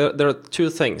there are two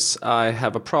things I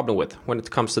have a problem with when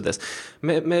it comes to this.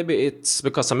 Maybe it's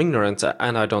because I'm ignorant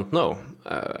and I don't know.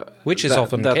 Which is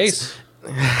often the case.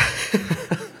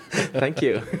 Thank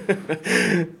you.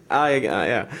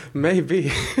 Yeah,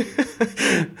 maybe.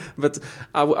 But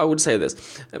I would say this.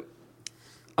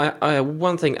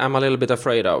 One thing I'm a little bit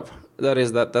afraid of, that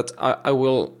is that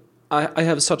I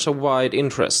have such a wide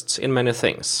interest in many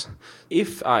things.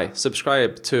 If I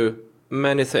subscribe to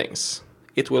many things,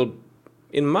 it will,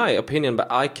 in my opinion,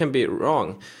 but I can be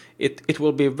wrong, it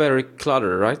will be very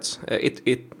cluttered, right?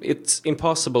 It's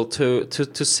impossible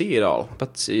to see it all.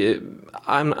 But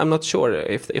I'm not sure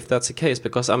if that's the case,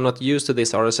 because I'm not used to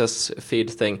this RSS feed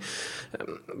thing.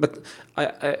 But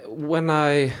when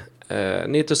I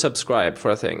need to subscribe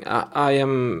for a thing, I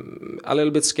am a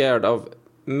little bit scared of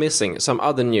missing some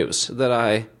other news that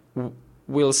I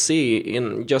will see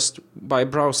in just by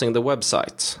browsing the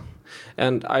website.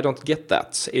 And I don't get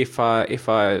that if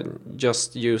I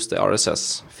just use the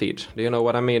RSS feed. Do you know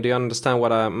what I mean? Do you understand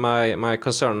what my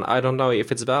concern? I don't know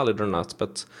if it's valid or not,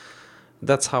 but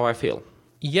that's how I feel.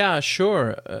 Yeah,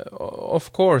 sure,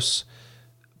 of course.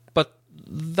 But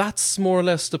that's more or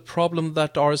less the problem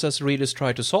that RSS readers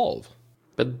try to solve.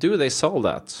 But do they solve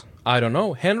that? I don't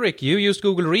know. Henrik, you used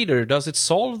Google Reader. Does it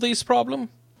solve this problem?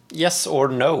 Yes or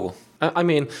no? I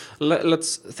mean,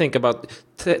 let's think about...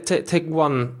 Take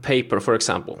one paper, for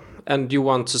example, and you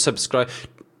want to subscribe.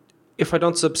 If I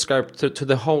don't subscribe to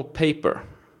the whole paper,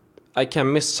 I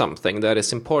can miss something that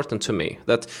is important to me,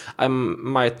 that I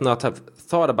might not have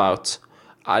thought about.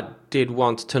 I did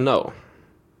want to know.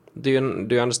 Do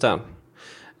you understand?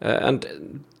 And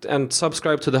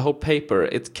subscribe to the whole paper,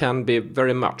 it can be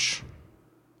very much.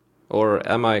 Or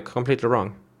am I completely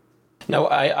wrong? No,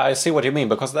 I see what you mean,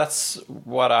 because that's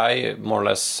what I more or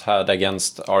less had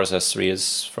against RSS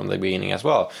readers from the beginning as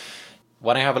well.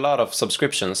 When I have a lot of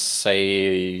subscriptions,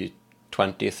 say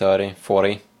 20, 30,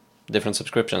 40 different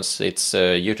subscriptions, it's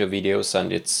YouTube videos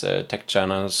and it's tech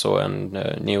channels and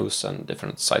news and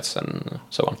different sites and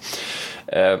so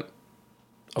on.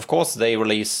 Of course, they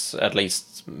release at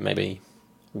least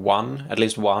one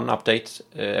update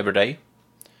every day.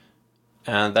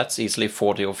 And that's easily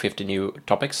 40 or 50 new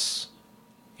topics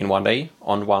in one day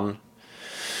on one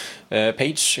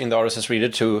page in the RSS reader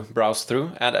to browse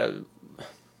through. And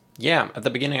at the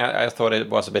beginning I thought it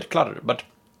was a bit cluttered, but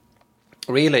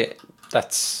really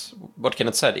that's what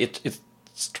Kenneth said. It's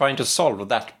trying to solve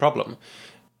that problem.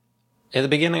 In the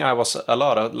beginning I was a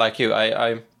lot of, like you,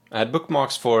 I had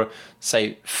bookmarks for,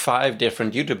 say, 5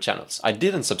 different YouTube channels. I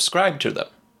didn't subscribe to them,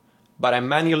 but I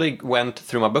manually went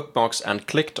through my bookmarks and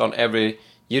clicked on every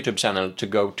YouTube channel to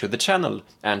go to the channel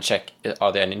and check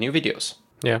are there any new videos.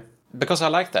 Yeah. Because I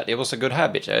like that. It was a good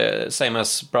habit. Same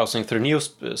as browsing through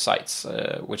news sites,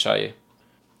 which I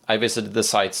visited the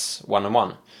sites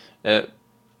one-on-one.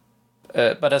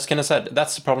 But as Kenneth said,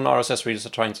 that's the problem RSS readers are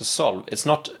trying to solve. It's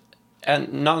not,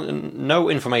 and no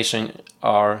information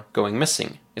are going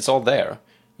missing. It's all there.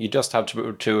 You just have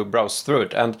to browse through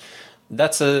it, and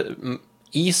that's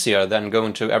easier than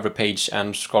going to every page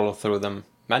and scroll through them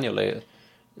manually.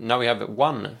 Now we have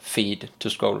one feed to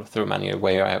scroll through manually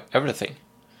where you have everything,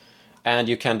 and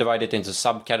you can divide it into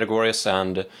subcategories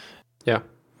and. Yeah.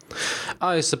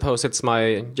 I suppose it's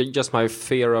just my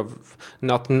fear of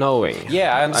not knowing.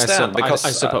 Yeah, I understand, because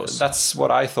I suppose that's what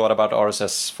I thought about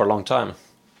RSS for a long time.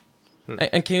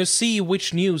 And can you see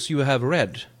which news you have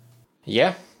read?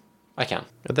 Yeah, I can.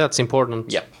 That's important.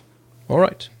 Yep. All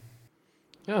right.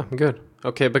 Yeah, good.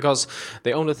 Okay, because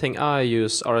the only thing I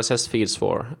use RSS feeds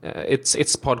for, it's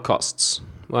podcasts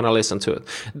when I listen to it.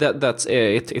 That's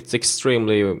it. It's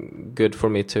extremely good for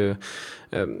me to.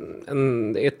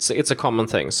 And it's a common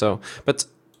thing. So, but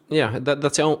yeah,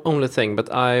 that's the only thing. But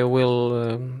I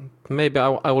will maybe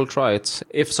I will try it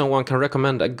if someone can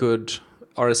recommend a good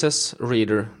RSS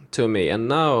reader to me. And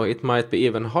now it might be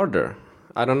even harder.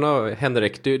 I don't know,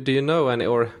 Henrik. Do you know any,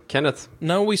 or Kenneth?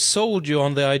 Now we sold you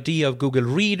on the idea of Google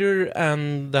Reader,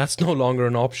 and that's no longer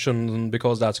an option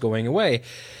because that's going away.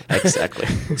 Exactly.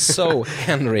 So,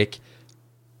 Henrik,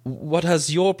 what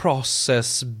has your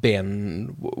process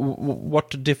been?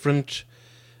 What different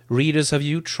readers have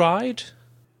you tried?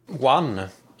 One,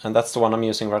 and that's the one I'm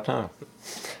using right now.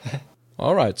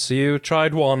 All right, so you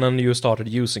tried one and you started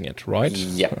using it, right?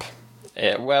 Yep.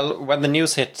 Well, when the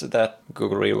news hit that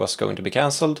Google Reader was going to be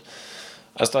cancelled,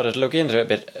 I started to look into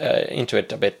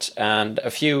it a bit, and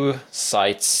a few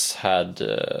sites had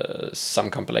some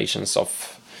compilations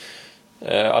of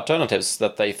alternatives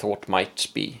that they thought might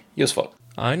be useful.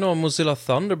 I know Mozilla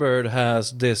Thunderbird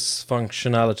has this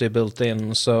functionality built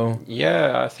in, so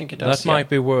yeah, I think it does. That might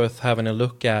be worth having a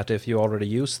look at if you already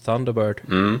use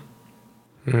Thunderbird.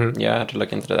 Yeah, I had to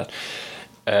look into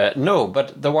that. No,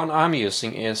 but the one I'm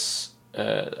using is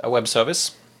a web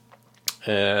service,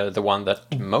 the one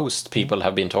that most people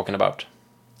have been talking about.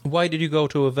 Why did you go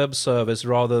to a web service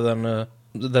rather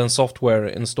than software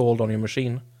installed on your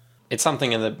machine? It's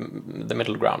something in the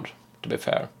middle ground, to be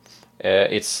fair.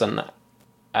 It's an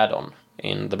add-on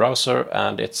in the browser,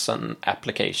 and it's an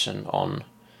application on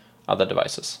other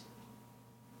devices.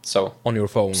 So on your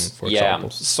phone, for example? Yeah,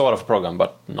 sort of program,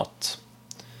 but not.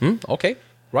 Okay,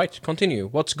 right, continue.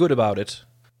 What's good about it?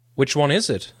 Which one is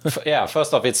it?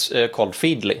 First off, it's called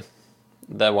Feedly,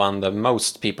 the one that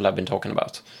most people have been talking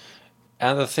about.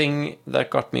 And the thing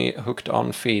that got me hooked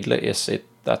on Feedly is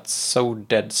that's so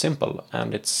dead simple,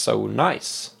 and it's so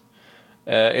nice.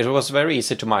 It was very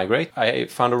easy to migrate. I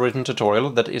found a written tutorial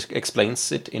that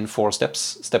explains it in 4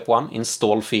 steps. Step 1,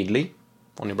 install Feedly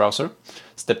on your browser.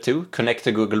 Step 2, connect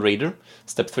to Google Reader.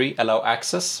 Step 3, allow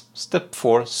access. Step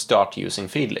 4, start using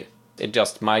Feedly. It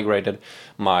just migrated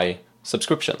my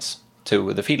subscriptions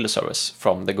to the Feedly service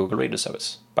from the Google Reader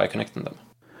service by connecting them.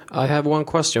 I have one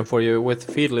question for you with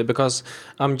Feedly, because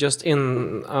I'm just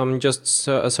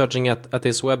searching at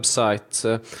this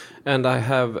website, and I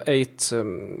have 8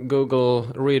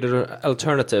 Google Reader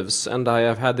alternatives, and I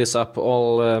have had this up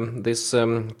all this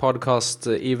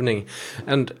podcast evening,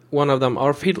 and one of them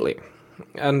are Feedly,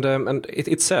 and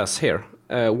it says here,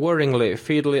 worryingly,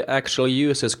 Feedly actually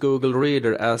uses Google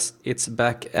Reader as its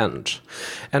back end,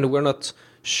 and we're not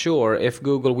sure if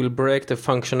Google will break the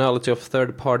functionality of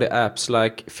third-party apps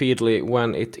like Feedly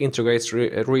when it integrates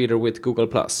Reader with Google+.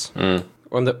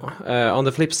 On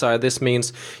the flip side, this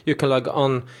means you can log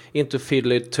on into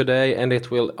Feedly today, and it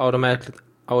will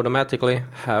automatically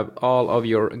have all of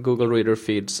your Google Reader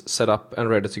feeds set up and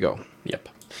ready to go. Yep.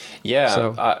 Yeah,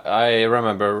 So, I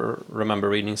remember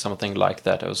reading something like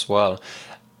that as well.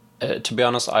 To be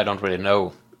honest, I don't really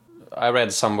know. I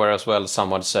read somewhere as well,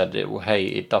 someone said, hey,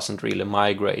 it doesn't really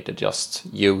migrate, it just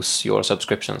use your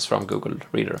subscriptions from Google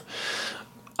Reader.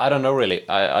 I don't know really,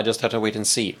 I just have to wait and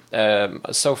see.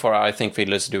 So far I think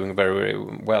Feedly is doing very, very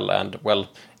well, and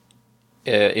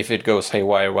if it goes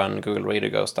haywire when Google Reader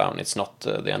goes down, it's not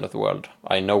the end of the world.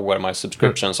 I know where my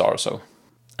subscriptions are, so.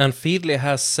 And Feedly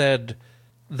has said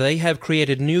they have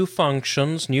created new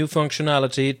functions, new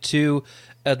functionality to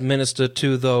administer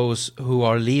to those who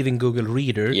are leaving Google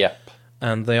Reader. Yep.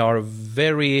 And they are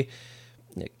very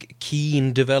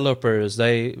keen developers.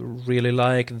 They really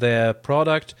like their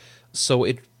product, so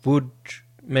it would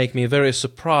make me very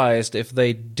surprised if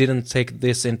they didn't take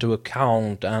this into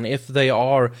account, and if they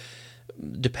are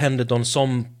dependent on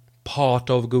some part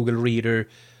of Google Reader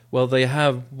well, they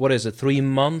have, what is it, 3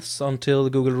 months until the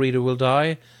Google Reader will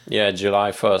die? Yeah,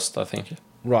 July 1st, I think.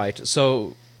 Right,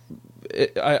 so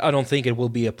I don't think it will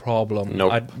be a problem.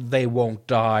 Nope. They won't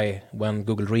die when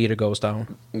Google Reader goes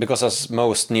down. Because as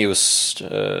most news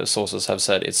sources have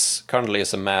said, it's currently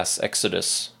a mass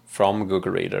exodus from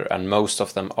Google Reader, and most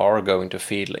of them are going to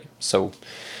Feedly. So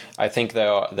I think they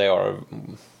are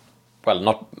well,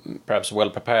 not perhaps well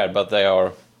prepared, but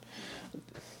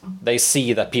they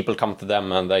see that people come to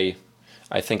them, and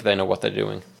I think they know what they're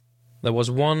doing. There was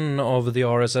one of the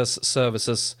RSS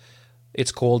services,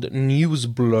 it's called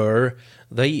NewsBlur.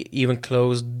 They even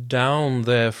closed down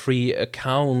their free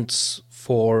accounts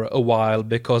for a while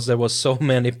because there was so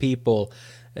many people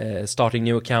starting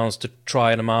new accounts to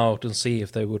try them out and see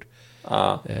if they would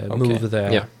move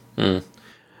there. Yeah. Mm.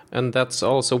 And that's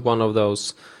also one of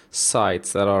those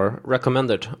sites that are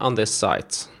recommended on this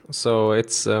site. So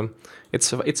it's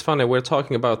funny we're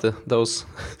talking about those.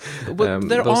 But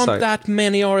there those aren't sites. that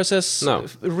many RSS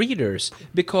readers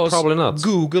because Probably not.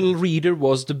 Google Reader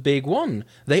was the big one.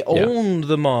 They owned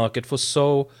the market for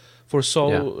so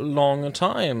long a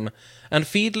time. And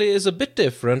Feedly is a bit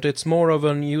different. It's more of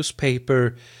a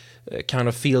newspaper kind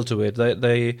of feel to it.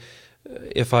 They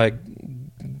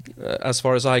as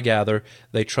far as I gather,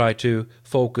 they try to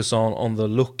focus on the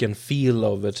look and feel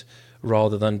of it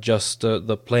rather than just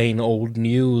the plain old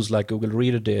news like Google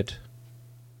Reader did.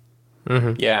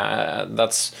 Mm-hmm. Yeah,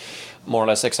 that's more or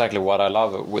less exactly what I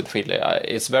love with Feedly.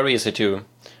 It's very easy to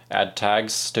add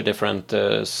tags to different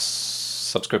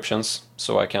subscriptions,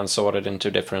 so I can sort it into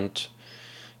different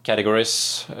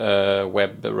categories,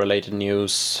 web-related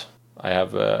news. I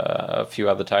have a few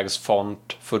other tags,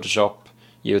 font, Photoshop,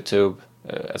 YouTube,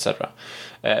 etc.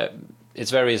 It's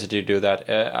very easy to do that.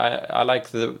 I like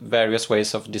the various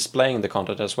ways of displaying the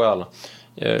content as well.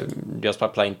 Just by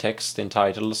plain text in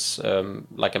titles,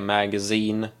 like a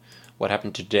magazine, what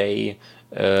happened today,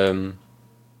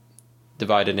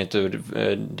 divided into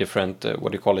different,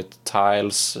 what do you call it,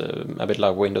 tiles, a bit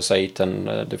like Windows 8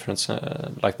 and different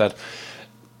like that.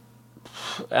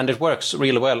 And it works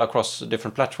really well across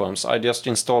different platforms. I just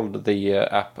installed the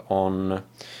app on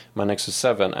my Nexus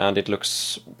 7 and it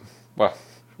looks, well,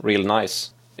 real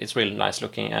nice. It's really nice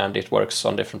looking and it works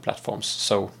on different platforms.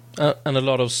 So And a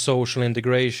lot of social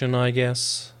integration, I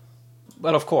guess.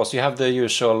 well, of course, you have the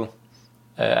usual.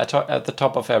 At the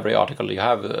top of every article, you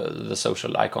have the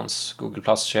social icons: Google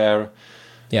Plus Share,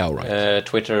 Yeah, all right.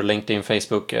 Twitter, LinkedIn,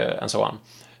 Facebook, and so on.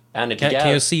 And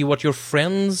Can you see what your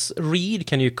friends read?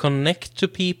 Can you connect to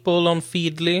people on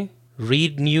Feedly?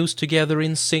 Read news together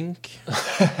in sync?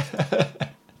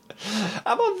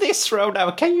 I'm on this road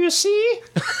now. Can you see?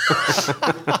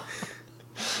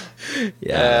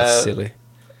 Yeah, that's silly.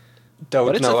 Don't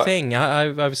But it's know. a thing.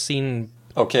 I've seen.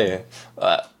 Okay.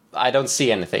 I don't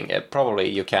see anything. Probably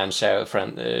you can share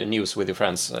news with your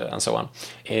friends and so on.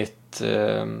 It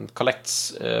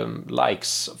collects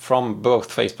likes from both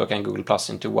Facebook and Google Plus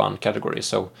into one category.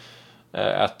 So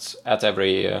at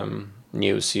every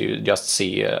news, you just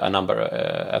see a number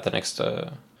at the next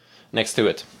to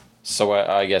it. So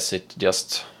I guess it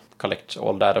just collects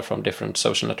all data from different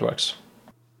social networks.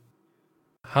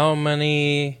 How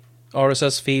many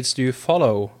RSS feeds do you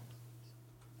follow,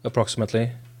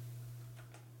 approximately?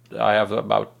 I have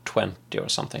about 20 or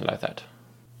something like that.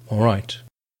 All right.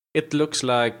 It looks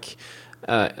like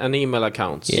an email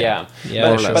account. Yeah.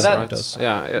 Yeah, But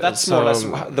that's more or less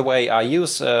the way I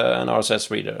use an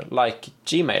RSS reader, like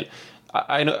Gmail.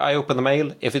 I open the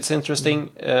mail. If it's interesting,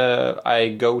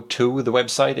 I go to the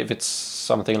website. If it's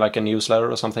something like a newsletter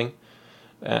or something,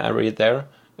 I read there.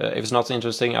 If it's not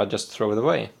interesting, I just throw it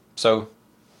away. So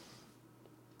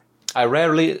I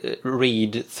rarely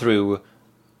read through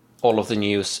all of the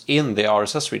news in the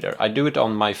RSS reader. I do it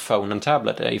on my phone and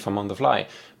tablet if I'm on the fly.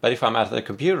 But if I'm at the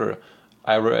computer,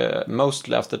 I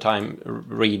mostly of the time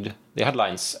read the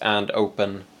headlines and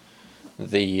open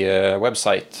the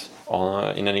website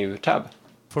in a new tab.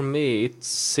 For me, it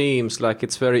seems like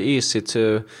it's very easy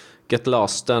to get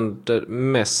lost and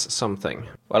miss something.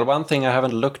 Well, one thing I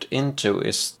haven't looked into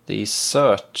is the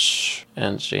search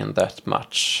engine that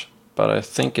much, but I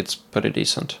think it's pretty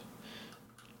decent.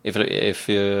 If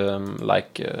you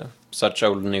like search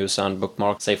old news and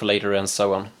bookmark, save for later and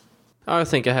so on. I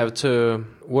think I have to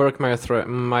work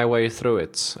my way through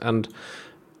it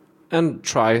and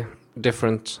try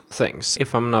different things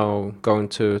if I'm now going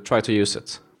to try to use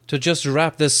it. To just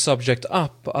wrap this subject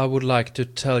up, I would like to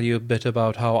tell you a bit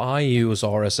about how I use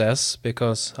RSS,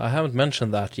 because I haven't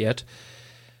mentioned that yet.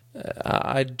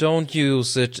 I don't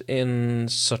use it in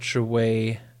such a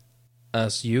way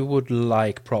as you would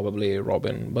like, probably,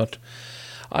 Robin, but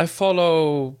I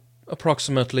follow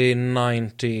approximately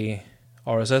 90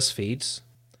 RSS feeds,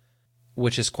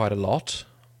 which is quite a lot.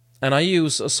 And I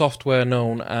use a software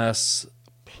known as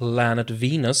Planet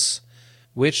Venus,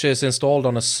 which is installed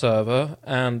on a server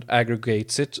and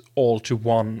aggregates it all to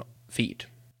one feed.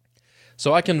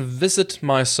 So I can visit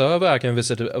my server, I can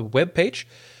visit a web page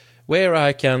where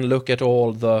I can look at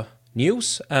all the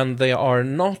news, and they are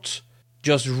not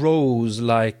just rows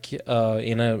like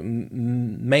in a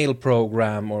mail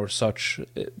program or such.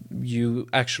 You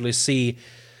actually see,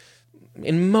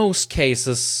 in most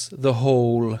cases, the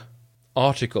whole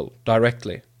article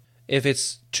directly. If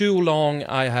it's too long,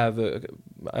 I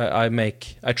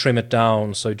trim it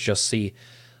down so you just see,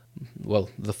 well,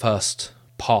 the first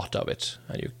part of it,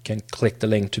 and you can click the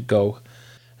link to go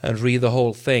and read the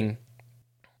whole thing.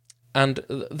 And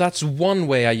that's one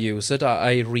way I use it.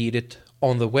 I read it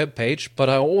on the web page, but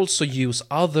I also use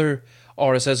other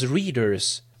RSS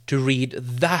readers to read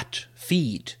that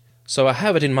feed. So I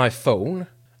have it in my phone,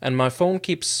 and my phone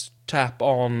keeps tab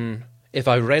on if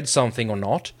I read something or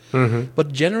not. Mm-hmm.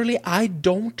 But generally, I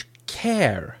don't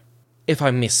care if I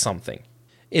miss something.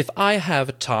 If I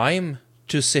have time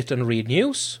to sit and read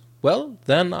news, well,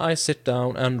 then I sit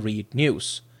down and read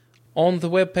news. On the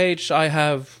webpage, I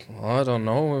have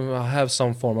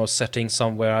some form of setting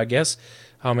somewhere, I guess,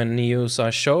 how many news I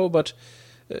show, but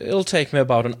it'll take me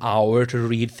about an hour to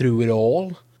read through it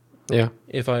all. Yeah.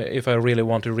 If I really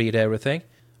want to read everything.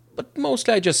 But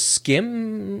mostly I just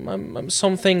skim.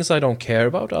 Some things I don't care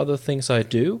about, other things I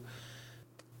do.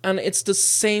 And it's the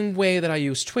same way that I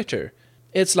use Twitter.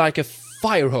 It's like a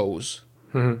fire hose.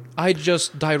 Mm-hmm. I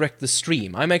just direct the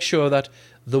stream. I make sure that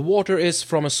the water is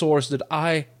from a source that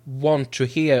I want to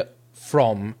hear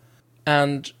from.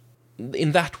 And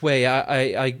in that way,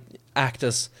 I act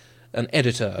as an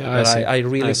editor. Yeah, I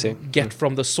really get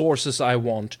from the sources I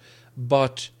want.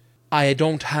 But I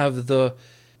don't have the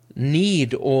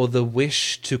need or the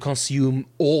wish to consume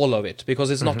all of it, because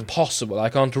it's not possible. I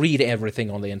can't read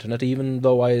everything on the internet, even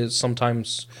though I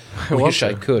sometimes wish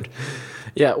I could.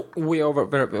 Yeah, we are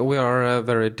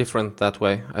very different that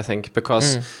way, I think,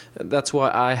 because that's why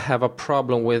I have a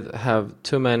problem with have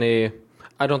too many.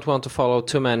 I don't want to follow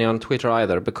too many on Twitter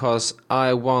either, because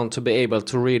I want to be able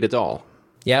to read it all.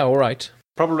 Yeah, all right.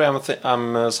 Probably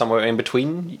I'm somewhere in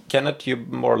between. Kenneth, you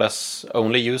more or less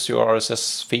only use your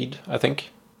RSS feed, I think.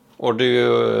 Or do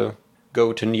you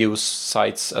go to news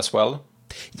sites as well?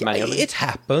 Manually? It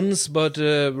happens, but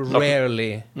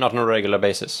rarely. Not on a regular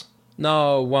basis.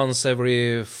 No, once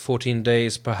every 14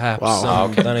 days, perhaps. Wow.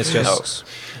 Okay. Then it's just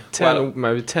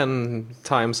maybe 10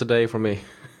 times a day for me.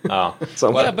 Oh.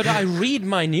 Yeah, but I read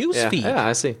my news feed. Yeah,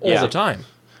 I see. All the time.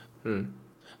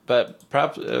 But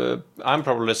perhaps I'm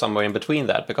probably somewhere in between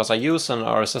that, because I use an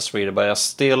RSS reader, but I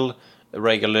still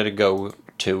regularly go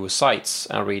to sites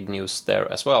and read news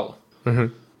there as well.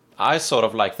 Mm-hmm. I sort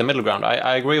of like the middle ground.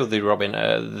 I agree with you, Robin.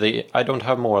 I don't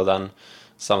have more than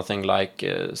something like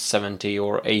 70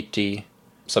 or 80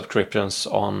 subscriptions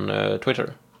on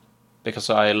Twitter, because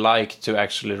I like to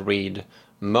actually read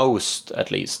most, at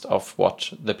least, of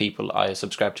what the people I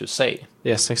subscribe to say.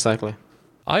 Yes, exactly.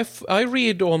 I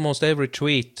read almost every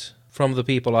tweet from the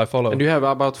people I follow. And you have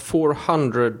about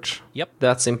 400. Yep.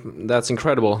 That's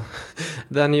incredible.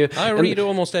 Then I read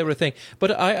almost everything,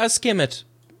 but I skim it.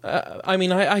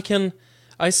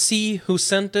 I see who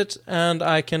sent it, and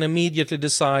I can immediately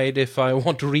decide if I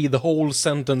want to read the whole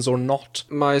sentence or not.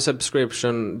 My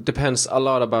subscription depends a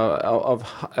lot about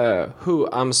who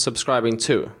I'm subscribing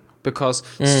to, because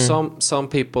some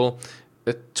people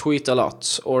tweet a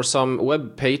lot, or some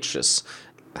web pages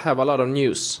have a lot of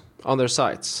news on their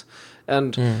sites,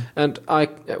 and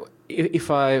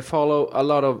if I follow a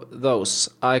lot of those,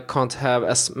 I can't have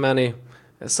as many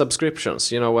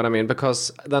subscriptions, you know what I mean,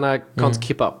 because then I can't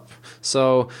keep up.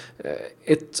 So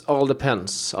it all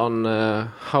depends on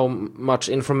how much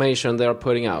information they are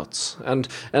putting out, and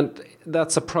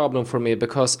that's a problem for me,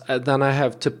 because then I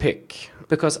have to pick,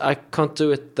 because I can't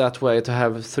do it that way to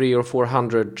have 300 or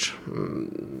 400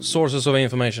 sources of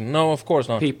information. No, of course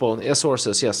not. People,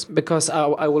 sources, yes, because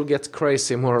I will get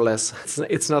crazy, more or less.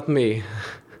 It's not me.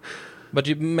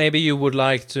 But maybe you would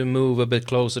like to move a bit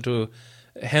closer to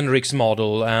Henrik's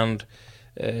model and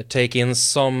take in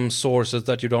some sources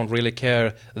that you don't really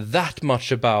care that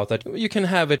much about, that you can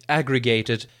have it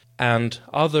aggregated, and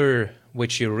other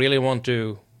which you really want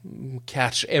to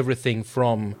catch everything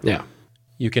from. Yeah.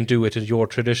 You can do it in your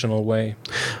traditional way.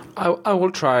 I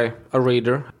will try a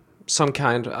reader, some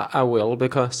kind. I will,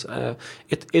 because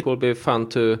it will be fun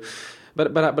to.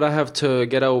 But I have to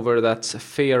get over that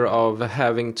fear of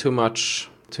having too much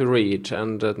to read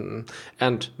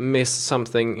and miss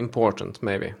something important.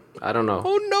 Maybe I don't know.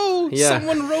 Oh no! Yeah.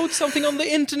 Someone wrote something on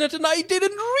the internet and I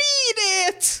didn't read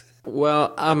it.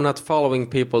 Well, I'm not following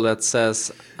people that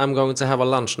says I'm going to have a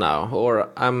lunch now, or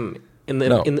I'm in the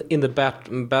No. in the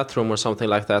bathroom or something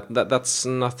like that. That's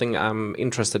nothing I'm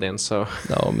interested in. So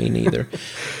No, me neither.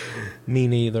 Me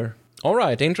neither. All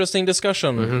right, interesting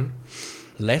discussion. Mm-hmm.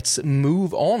 Let's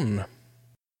move on.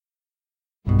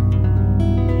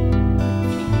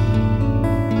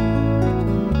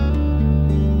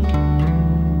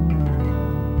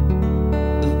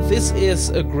 This is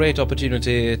a great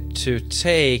opportunity to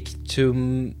take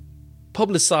to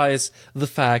publicize the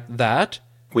fact that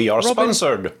We are Robin-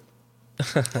 sponsored.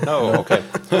 No, okay.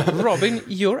 Robin,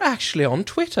 you're actually on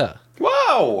Twitter.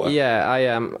 Wow! yeah, I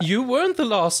am. You weren't the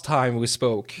last time we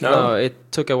spoke. No, it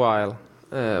took a while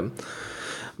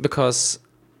because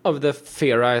of the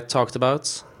fear I talked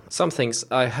about. Some things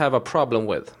I have a problem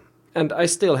with, and I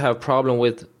still have problem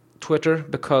with Twitter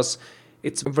because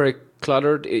it's very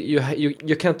cluttered.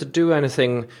 You can't do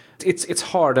anything. It's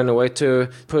hard anyway to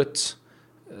put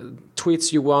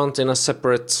tweets you want in a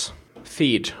separate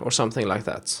feed or something like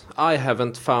that. I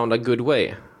haven't found a good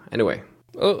way anyway.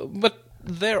 But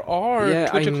there are Yeah,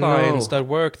 Twitter I clients know. that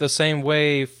work the same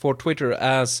way for Twitter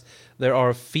as there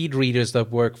are feed readers that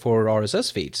work for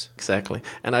RSS feeds. Exactly,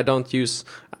 and I don't use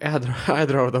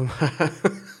either of them.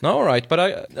 All right, but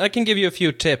I can give you a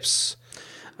few tips.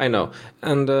 I know,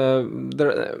 and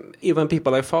there even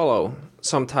people I follow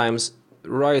sometimes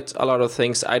write a lot of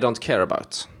things I don't care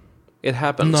about. It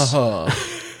happens. No.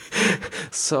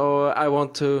 So I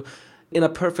want to, in a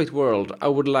perfect world, I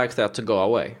would like that to go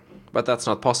away, but that's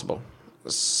not possible.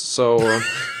 So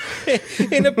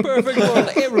In a perfect world,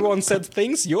 everyone said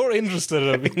things you're interested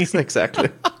in. exactly,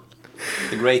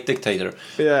 The great dictator.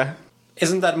 yeah.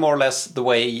 Isn't that more or less the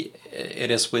way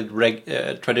it is with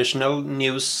traditional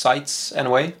news sites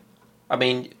anyway? I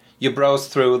mean, you browse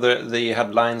through the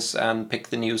headlines and pick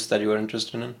the news that you're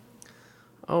interested in.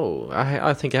 Oh,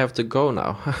 I think I have to go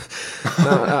now.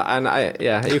 No, and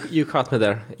you caught me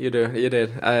there. You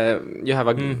did. You have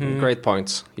a great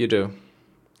point. You do.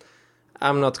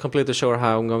 I'm not completely sure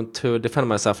how I'm going to defend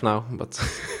myself now, but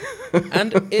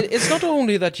And it's not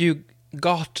only that you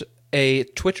got a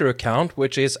Twitter account,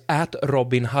 which is at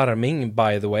Robin Harming,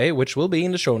 by the way, which will be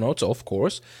in the show notes, of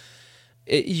course.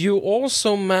 You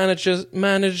also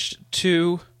managed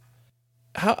to...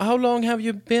 How long have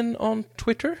you been on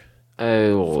Twitter?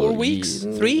 4 weeks?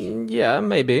 3? Yeah,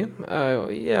 maybe.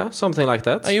 Yeah, something like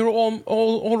that. And you're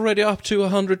already up to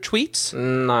 100 tweets?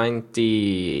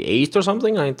 98 or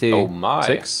something. 96. Oh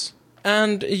my.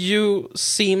 And you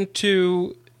seem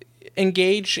to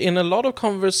engage in a lot of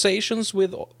conversations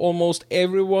with almost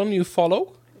everyone you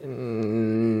follow.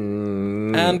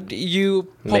 And you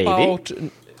pop Maybe. out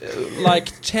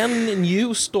like 10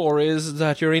 news stories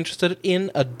that you're interested in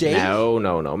a day.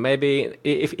 No. Maybe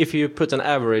if you put an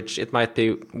average, it might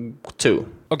be 2.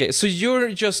 Okay, so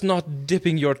you're just not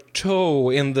dipping your toe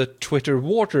in the Twitter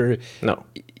water. No.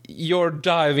 You're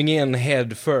diving in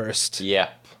head first. Yeah.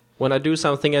 When I do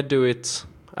something, I do it.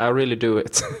 I really do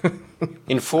it.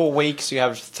 In 4 weeks, you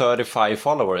have 35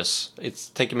 followers. It's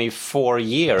taken me 4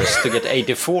 years to get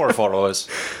 84 followers.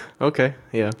 Okay,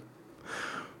 yeah.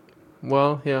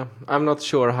 Well, yeah. I'm not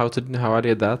sure how I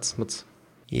did that, but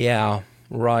Yeah,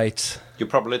 right. You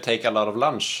probably take a lot of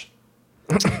lunch.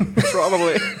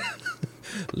 probably.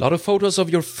 A lot of photos of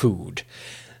your food.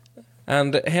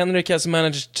 And Henrik has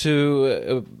managed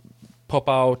to pop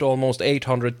out almost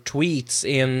 800 tweets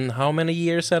in how many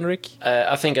years, Henrik?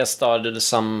 I think I started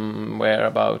somewhere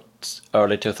about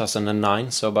early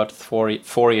 2009, so about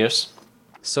 4 years.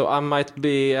 So I might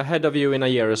be ahead of you in a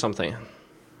year or something.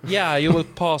 Yeah, you will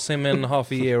pass him in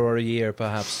half a year or a year,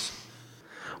 perhaps.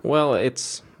 Well,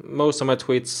 it's most of my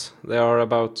tweets. They are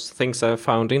about things I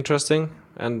found interesting,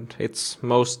 and it's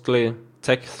mostly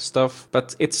tech stuff.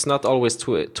 But it's not always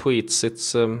tweets.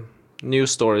 It's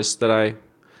news stories that I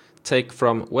take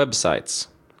from websites,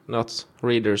 not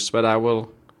readers. But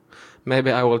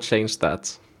maybe I will change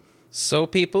that. So,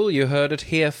 people, you heard it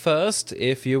here first.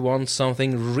 If you want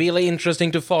something really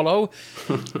interesting to follow,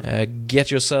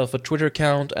 get yourself a Twitter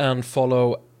account and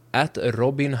follow at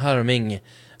Robin Harming,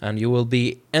 and you will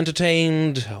be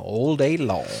entertained all day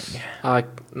long.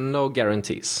 No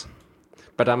guarantees.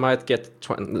 But I might get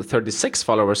 36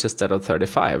 followers instead of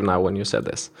 35 now when you said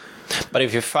this. But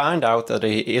if you find out that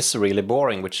he is really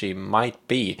boring, which he might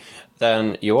be,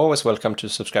 then you're always welcome to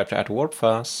subscribe to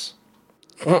 @WordFuzz.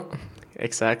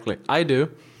 Exactly. I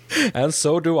do. And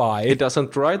so do I. It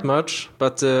doesn't write much,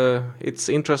 but it's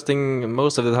interesting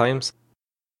most of the times.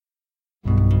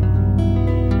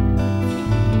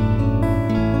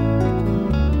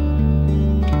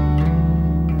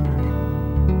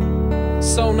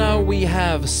 So now we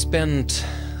have spent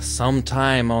some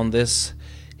time on this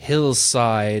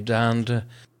hillside and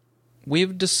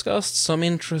we've discussed some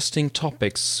interesting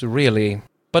topics, really.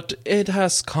 But it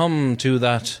has come to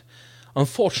that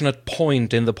unfortunate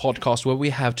point in the podcast where we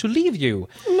have to leave you.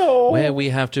 No. Where we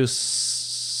have to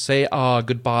say our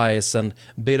goodbyes and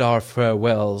bid our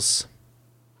farewells.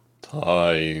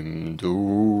 Time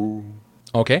to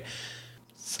Okay.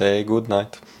 say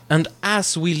goodnight. And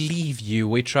as we leave you,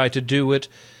 we try to do it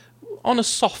on a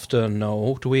softer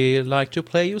note. We like to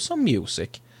play you some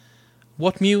music.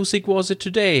 What music was it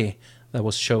today that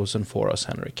was chosen for us,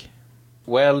 Henrik?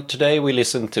 Well, today we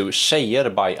listened to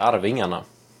Tjejer by Arvingarna.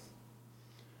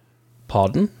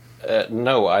 Pardon?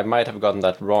 No, I might have gotten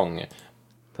that wrong.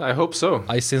 I hope so.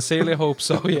 I sincerely hope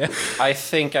so, yeah. I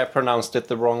think I pronounced it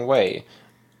the wrong way.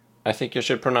 I think you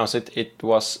should pronounce it. It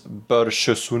was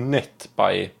Börschesonet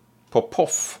by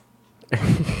Popov,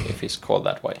 if it's called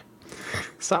that way.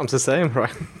 Sounds the same,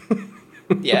 right?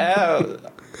 Yeah,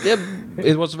 Yeah,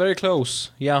 it was very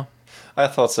close, yeah. I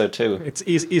thought so too. It's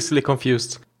easily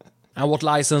confused. And what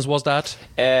license was that?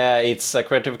 It's a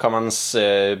Creative Commons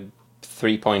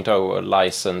 3.0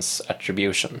 license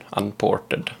attribution,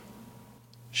 unported.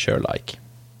 Sure like.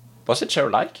 Was it share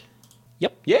alike?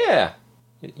 Yep. Yeah.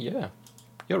 Yeah.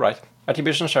 You're right.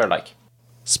 Attribution share alike.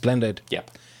 Splendid. Yeah.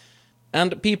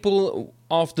 And people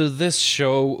after this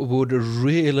show would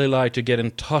really like to get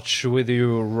in touch with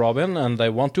you, Robin, and they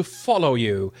want to follow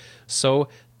you. So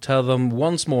tell them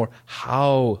once more,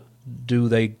 how do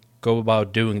they go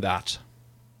about doing that?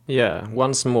 Yeah,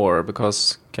 once more,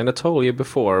 because kind of told you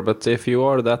before, but if you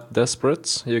are that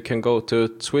desperate, you can go to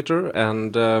Twitter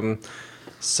and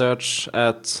search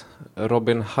at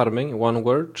Robin Harming, one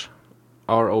word,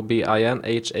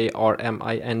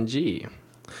 ROBINHARMING.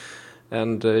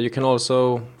 And you can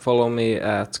also follow me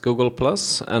at Google+,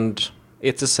 and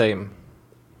it's the same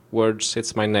words,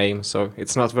 it's my name, so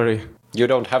it's not very... You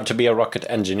don't have to be a rocket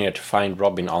engineer to find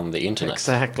Robin on the internet.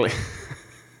 Exactly.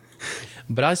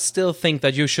 But I still think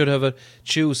that you should have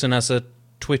chosen as a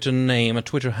Twitter name, a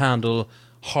Twitter handle,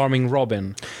 Harming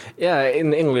Robin. Yeah,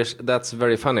 in English, that's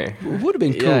very funny. It would have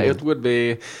been cool. Yeah, it would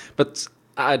be, but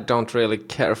I don't really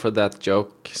care for that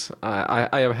joke.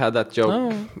 I have had that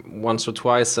joke once or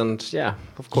twice, and yeah,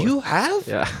 of course. You have?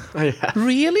 Yeah, I have.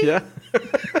 Really? Yeah.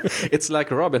 It's like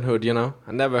Robin Hood, you know?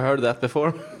 I never heard that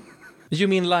before. You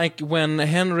mean like when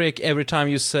Henrik, every time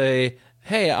you say,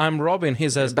 hey, I'm Robin, he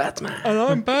says, Batman. and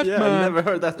I'm Batman. Yeah, I never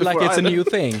heard that before. Like it's either. a new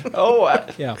thing. Oh,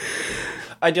 Yeah.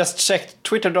 I just checked.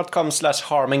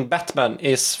 Twitter.com/harmingbatman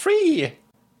is free.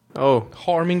 Oh,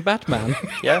 Harming Batman.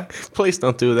 Yeah. please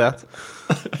don't do that.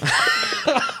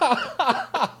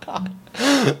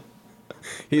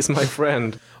 He's my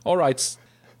friend. All right.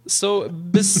 So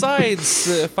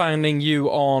besides finding you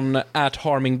on at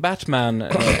Harming Batman,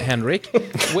 Henrik,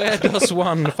 where does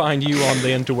one find you on the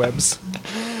interwebs?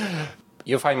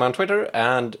 You find me on Twitter,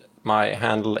 and my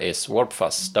handle is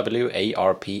Warpfuzz,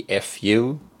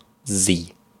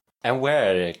 WARPFUZ. And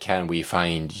where can we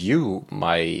find you,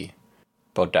 my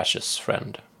bodacious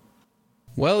friend?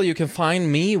 Well, you can find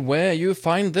me where you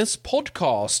find this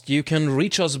podcast. You can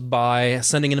reach us by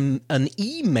sending an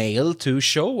email to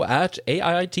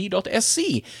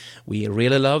show@aiit.se. We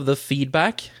really love the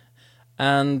feedback.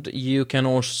 And you can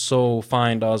also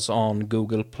find us on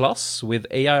Google Plus with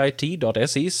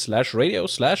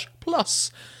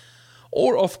aiit.se/radio/plus.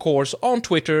 Or, of course, on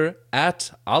Twitter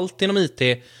at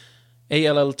Altinomite,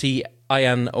 ALLTINOMIT,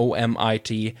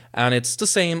 and it's the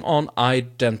same on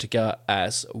Identica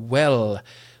as well.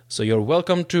 So you're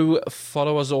welcome to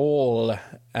follow us all,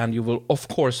 and you will, of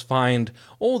course, find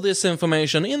all this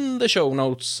information in the show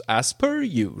notes as per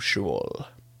usual.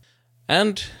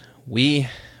 And we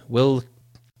will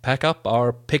pack up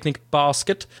our picnic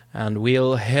basket and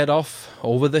we'll head off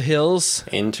over the hills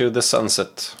Into the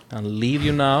sunset. and leave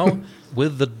you now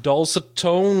with the dulcet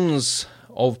tones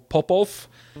of Popov.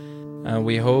 And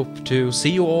we hope to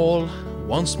see you all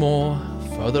once more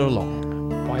further along.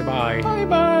 Bye bye. Bye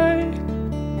bye.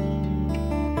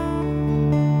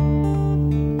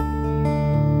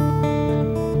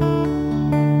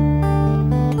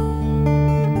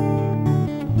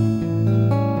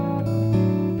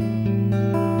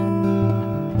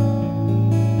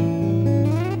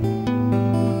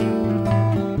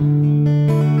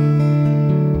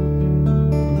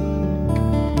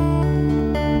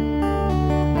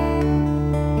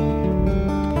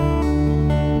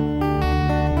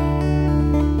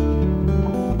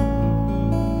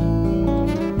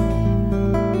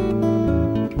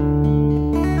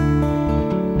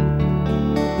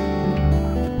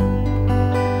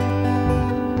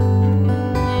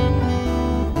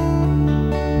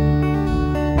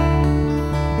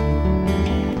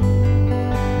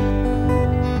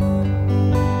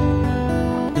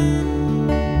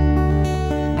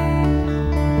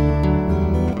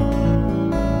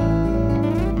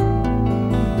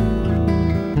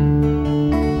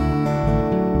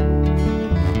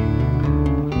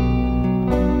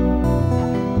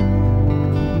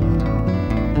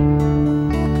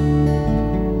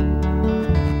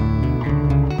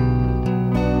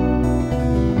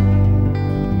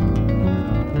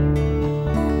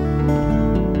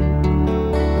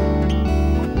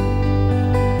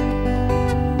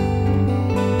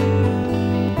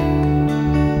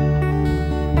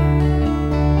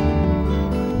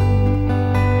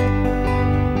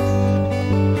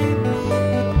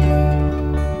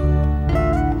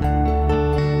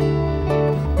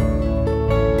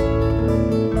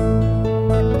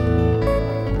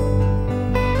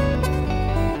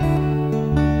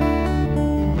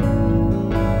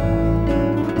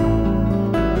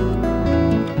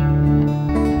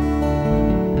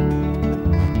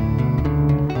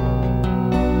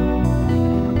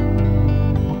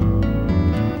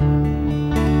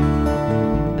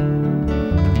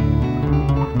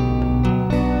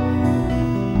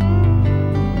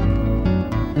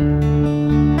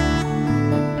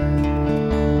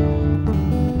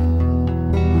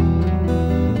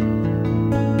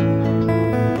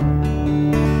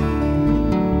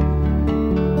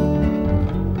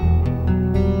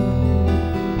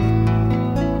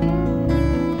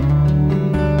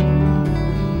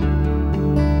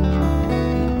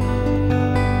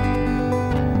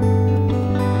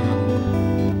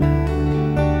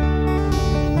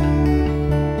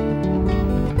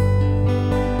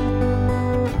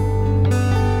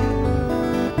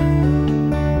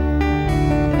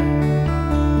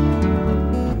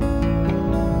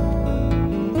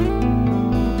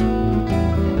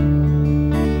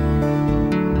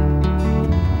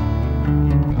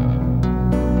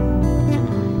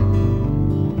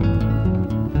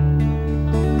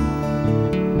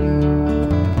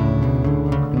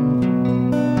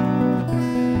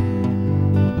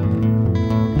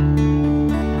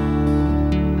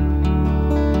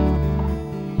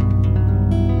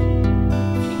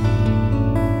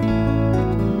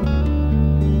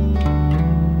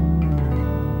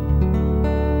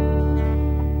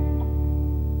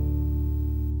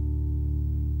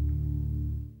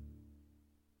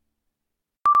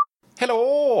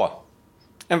 Hello,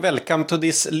 and welcome to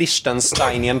this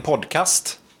Liechtensteinian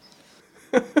podcast.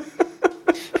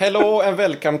 Hello, and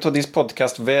welcome to this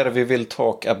podcast where we will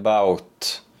talk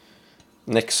about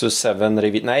Nexus 7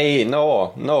 review.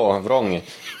 No, wrong.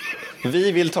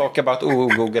 We will talk about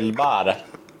Ogooglebar.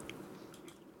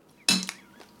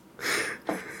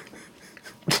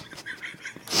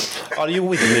 Are you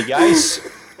with me, guys?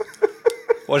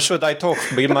 Or should I talk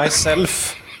by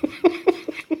myself?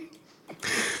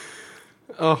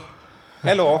 Oh,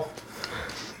 hello.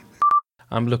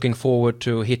 I'm looking forward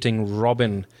to hitting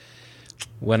Robin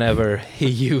whenever he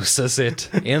uses it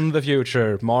in the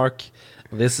future. Mark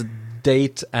this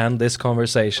date and this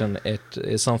conversation. It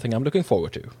is something I'm looking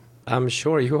forward to. I'm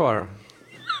sure you are.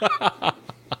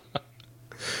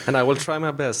 And I will try my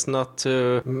best not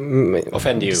to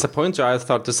offend you. Disappoint you. I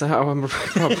thought to say I'm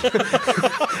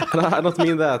I don't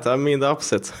mean that. I mean the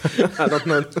opposite. I don't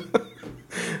know.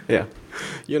 Yeah.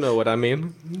 You know what I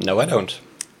mean. No, I don't.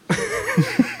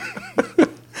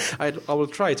 I will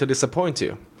try to disappoint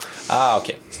you. Ah,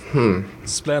 okay.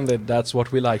 Splendid. That's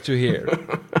what we like to hear.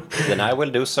 Then I will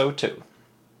do so too.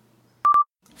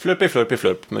 Flurpy, flurpy,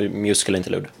 flurp. Musical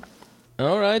interlude.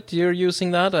 All right, you're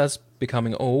using that as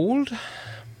becoming old.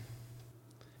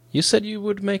 You said you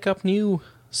would make up new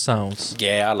sounds.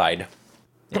 Yeah, I lied.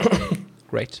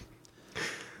 Great.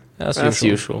 As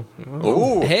usual.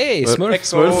 Oh, hey, Smurf.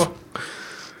 Smurf.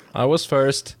 I was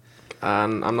first.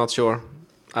 And I'm not sure.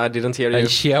 I didn't hear you.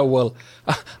 Yeah, well,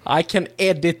 I can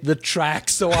edit the track,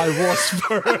 so I was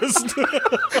first.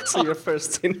 So you're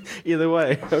first in either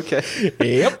way. Okay.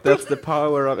 Yep. That's the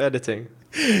power of editing.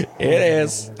 It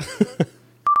is.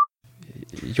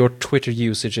 Your Twitter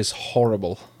usage is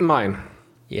horrible. Mine?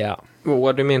 Yeah. Well,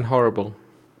 what do you mean horrible?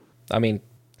 I mean,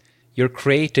 you're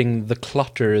creating the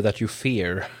clutter that you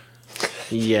fear.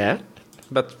 Yeah.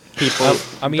 But people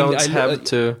don't have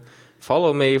to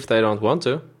follow me if they don't want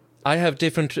to. I have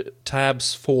different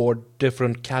tabs for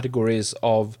different categories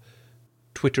of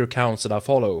Twitter accounts that I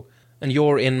follow. And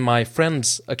you're in my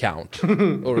friends account,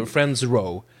 or friends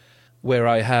row, where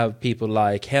I have people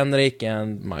like Henrik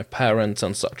and my parents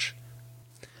and such.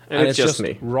 And it's just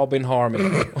me. Robin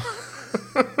Harming.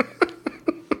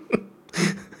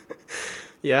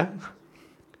 Yeah.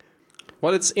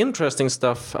 Well, it's interesting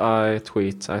stuff I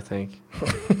tweet, I think.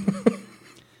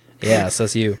 Yes,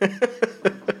 as you.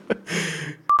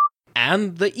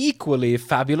 And the equally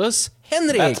fabulous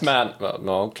Henrik. Batman. Well,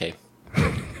 no, okay.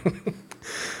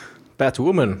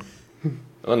 Batwoman.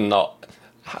 Oh, no.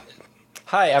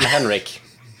 Hi, I'm Henrik.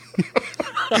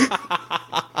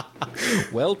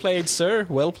 Well played, sir.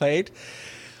 Well played.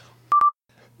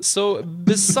 So,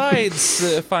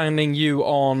 besides finding you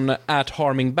on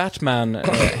 @HarmingBatman,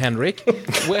 Henrik,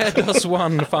 where does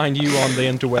one find you on the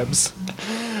interwebs?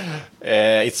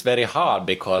 It's very hard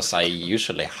because I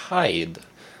usually hide.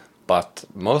 But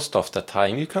most of the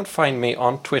time you can find me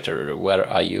on Twitter, where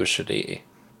I usually...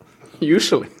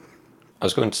 Usually? I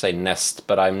was going to say nest,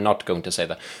 but I'm not going to say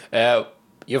that.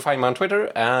 You find me on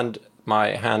Twitter, and my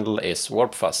handle is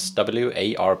Warpfuzz.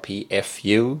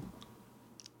 WARPFUZZ.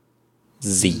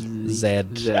 Z.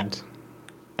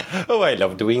 Oh, I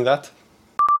love doing that.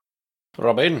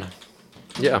 Robin.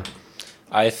 Yeah.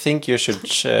 I think you should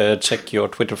check your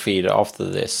Twitter feed after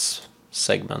this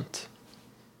segment.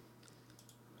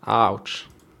 Ouch.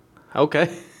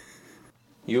 Okay.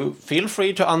 You feel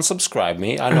free to unsubscribe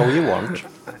me. I know you won't.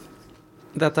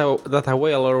 That I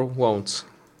will or won't.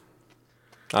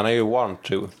 I know you want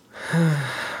to.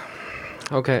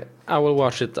 Okay, I will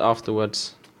watch it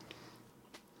afterwards.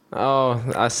 Oh,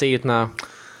 I see it now.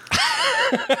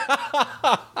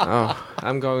 Oh,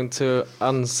 I'm going to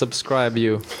unsubscribe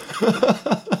you.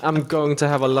 I'm going to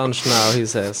have a lunch now, he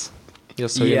says.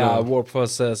 Just so you know. Warpfuzz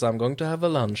says, I'm going to have a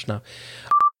lunch now.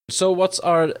 So what's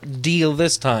our deal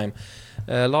this time?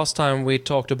 Last time we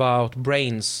talked about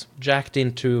brains, jacked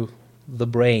into the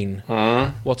brain.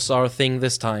 What's our thing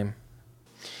this time?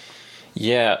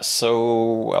 Yeah,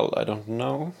 so, well, I don't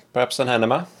know. Perhaps an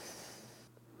enema?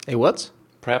 A what?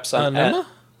 Perhaps an enema?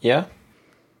 Yeah.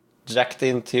 Jacked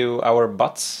into our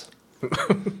butts.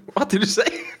 What did you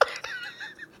say?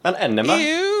 An enema.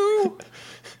 Ew!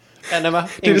 Enema.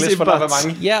 Did you English say for butts?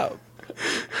 lavemang. Yeah.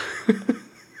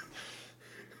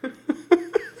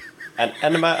 An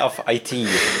enema of IT.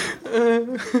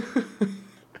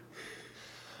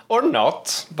 Or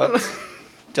not, but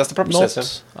just a proposition.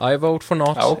 Not. I vote for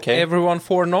not. Okay. Everyone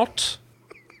for not.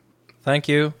 Thank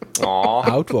you. Aww.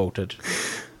 Outvoted.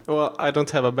 Well, I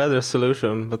don't have a better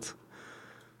solution, but...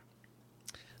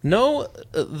 No,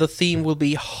 the theme will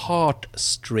be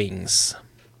heartstrings.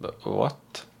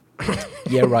 What?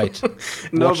 Yeah, right.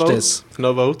 No Watch vote. this.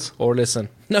 No vote. Or listen.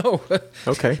 No.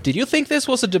 Okay. Did you think this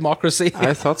was a democracy?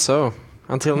 I thought so.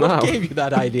 Until What now. gave you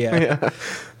that idea? Yeah.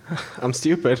 I'm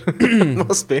stupid.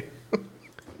 Must be.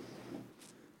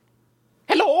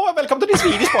 Hello and welcome to the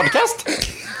Swedish podcast.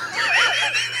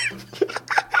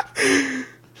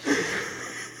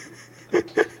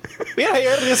 We are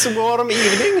here this warm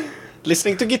evening,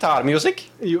 listening to guitar music.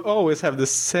 You always have the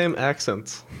same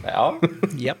accent. Ja.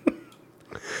 Yep.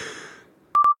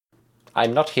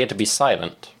 I'm not here to be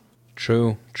silent.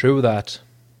 True that.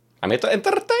 I'm here to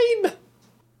entertain.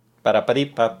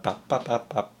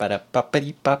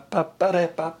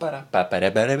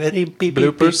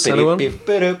 Bloopers, anyone?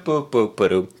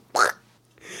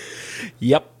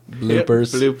 Yep.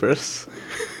 Bloopers. Bloopers.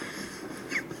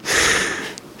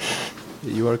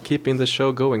 You are keeping the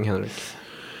show going, Henrik.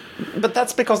 But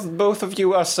that's because both of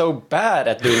you are so bad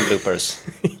at doing bloopers.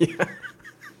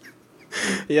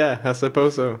 Yeah, I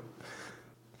suppose so.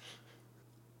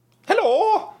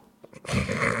 Hello!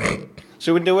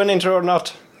 Should we do an intro or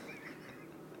not?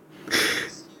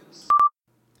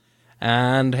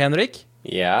 And Henrik,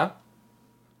 Yeah.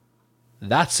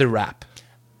 that's a wrap.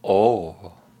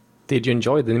 Oh. Did you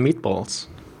enjoy the meatballs?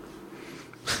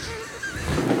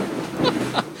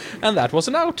 And that was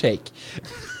an outtake.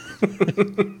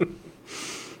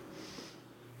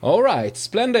 All right,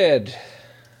 splendid.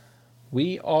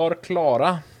 Vi är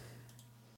klara.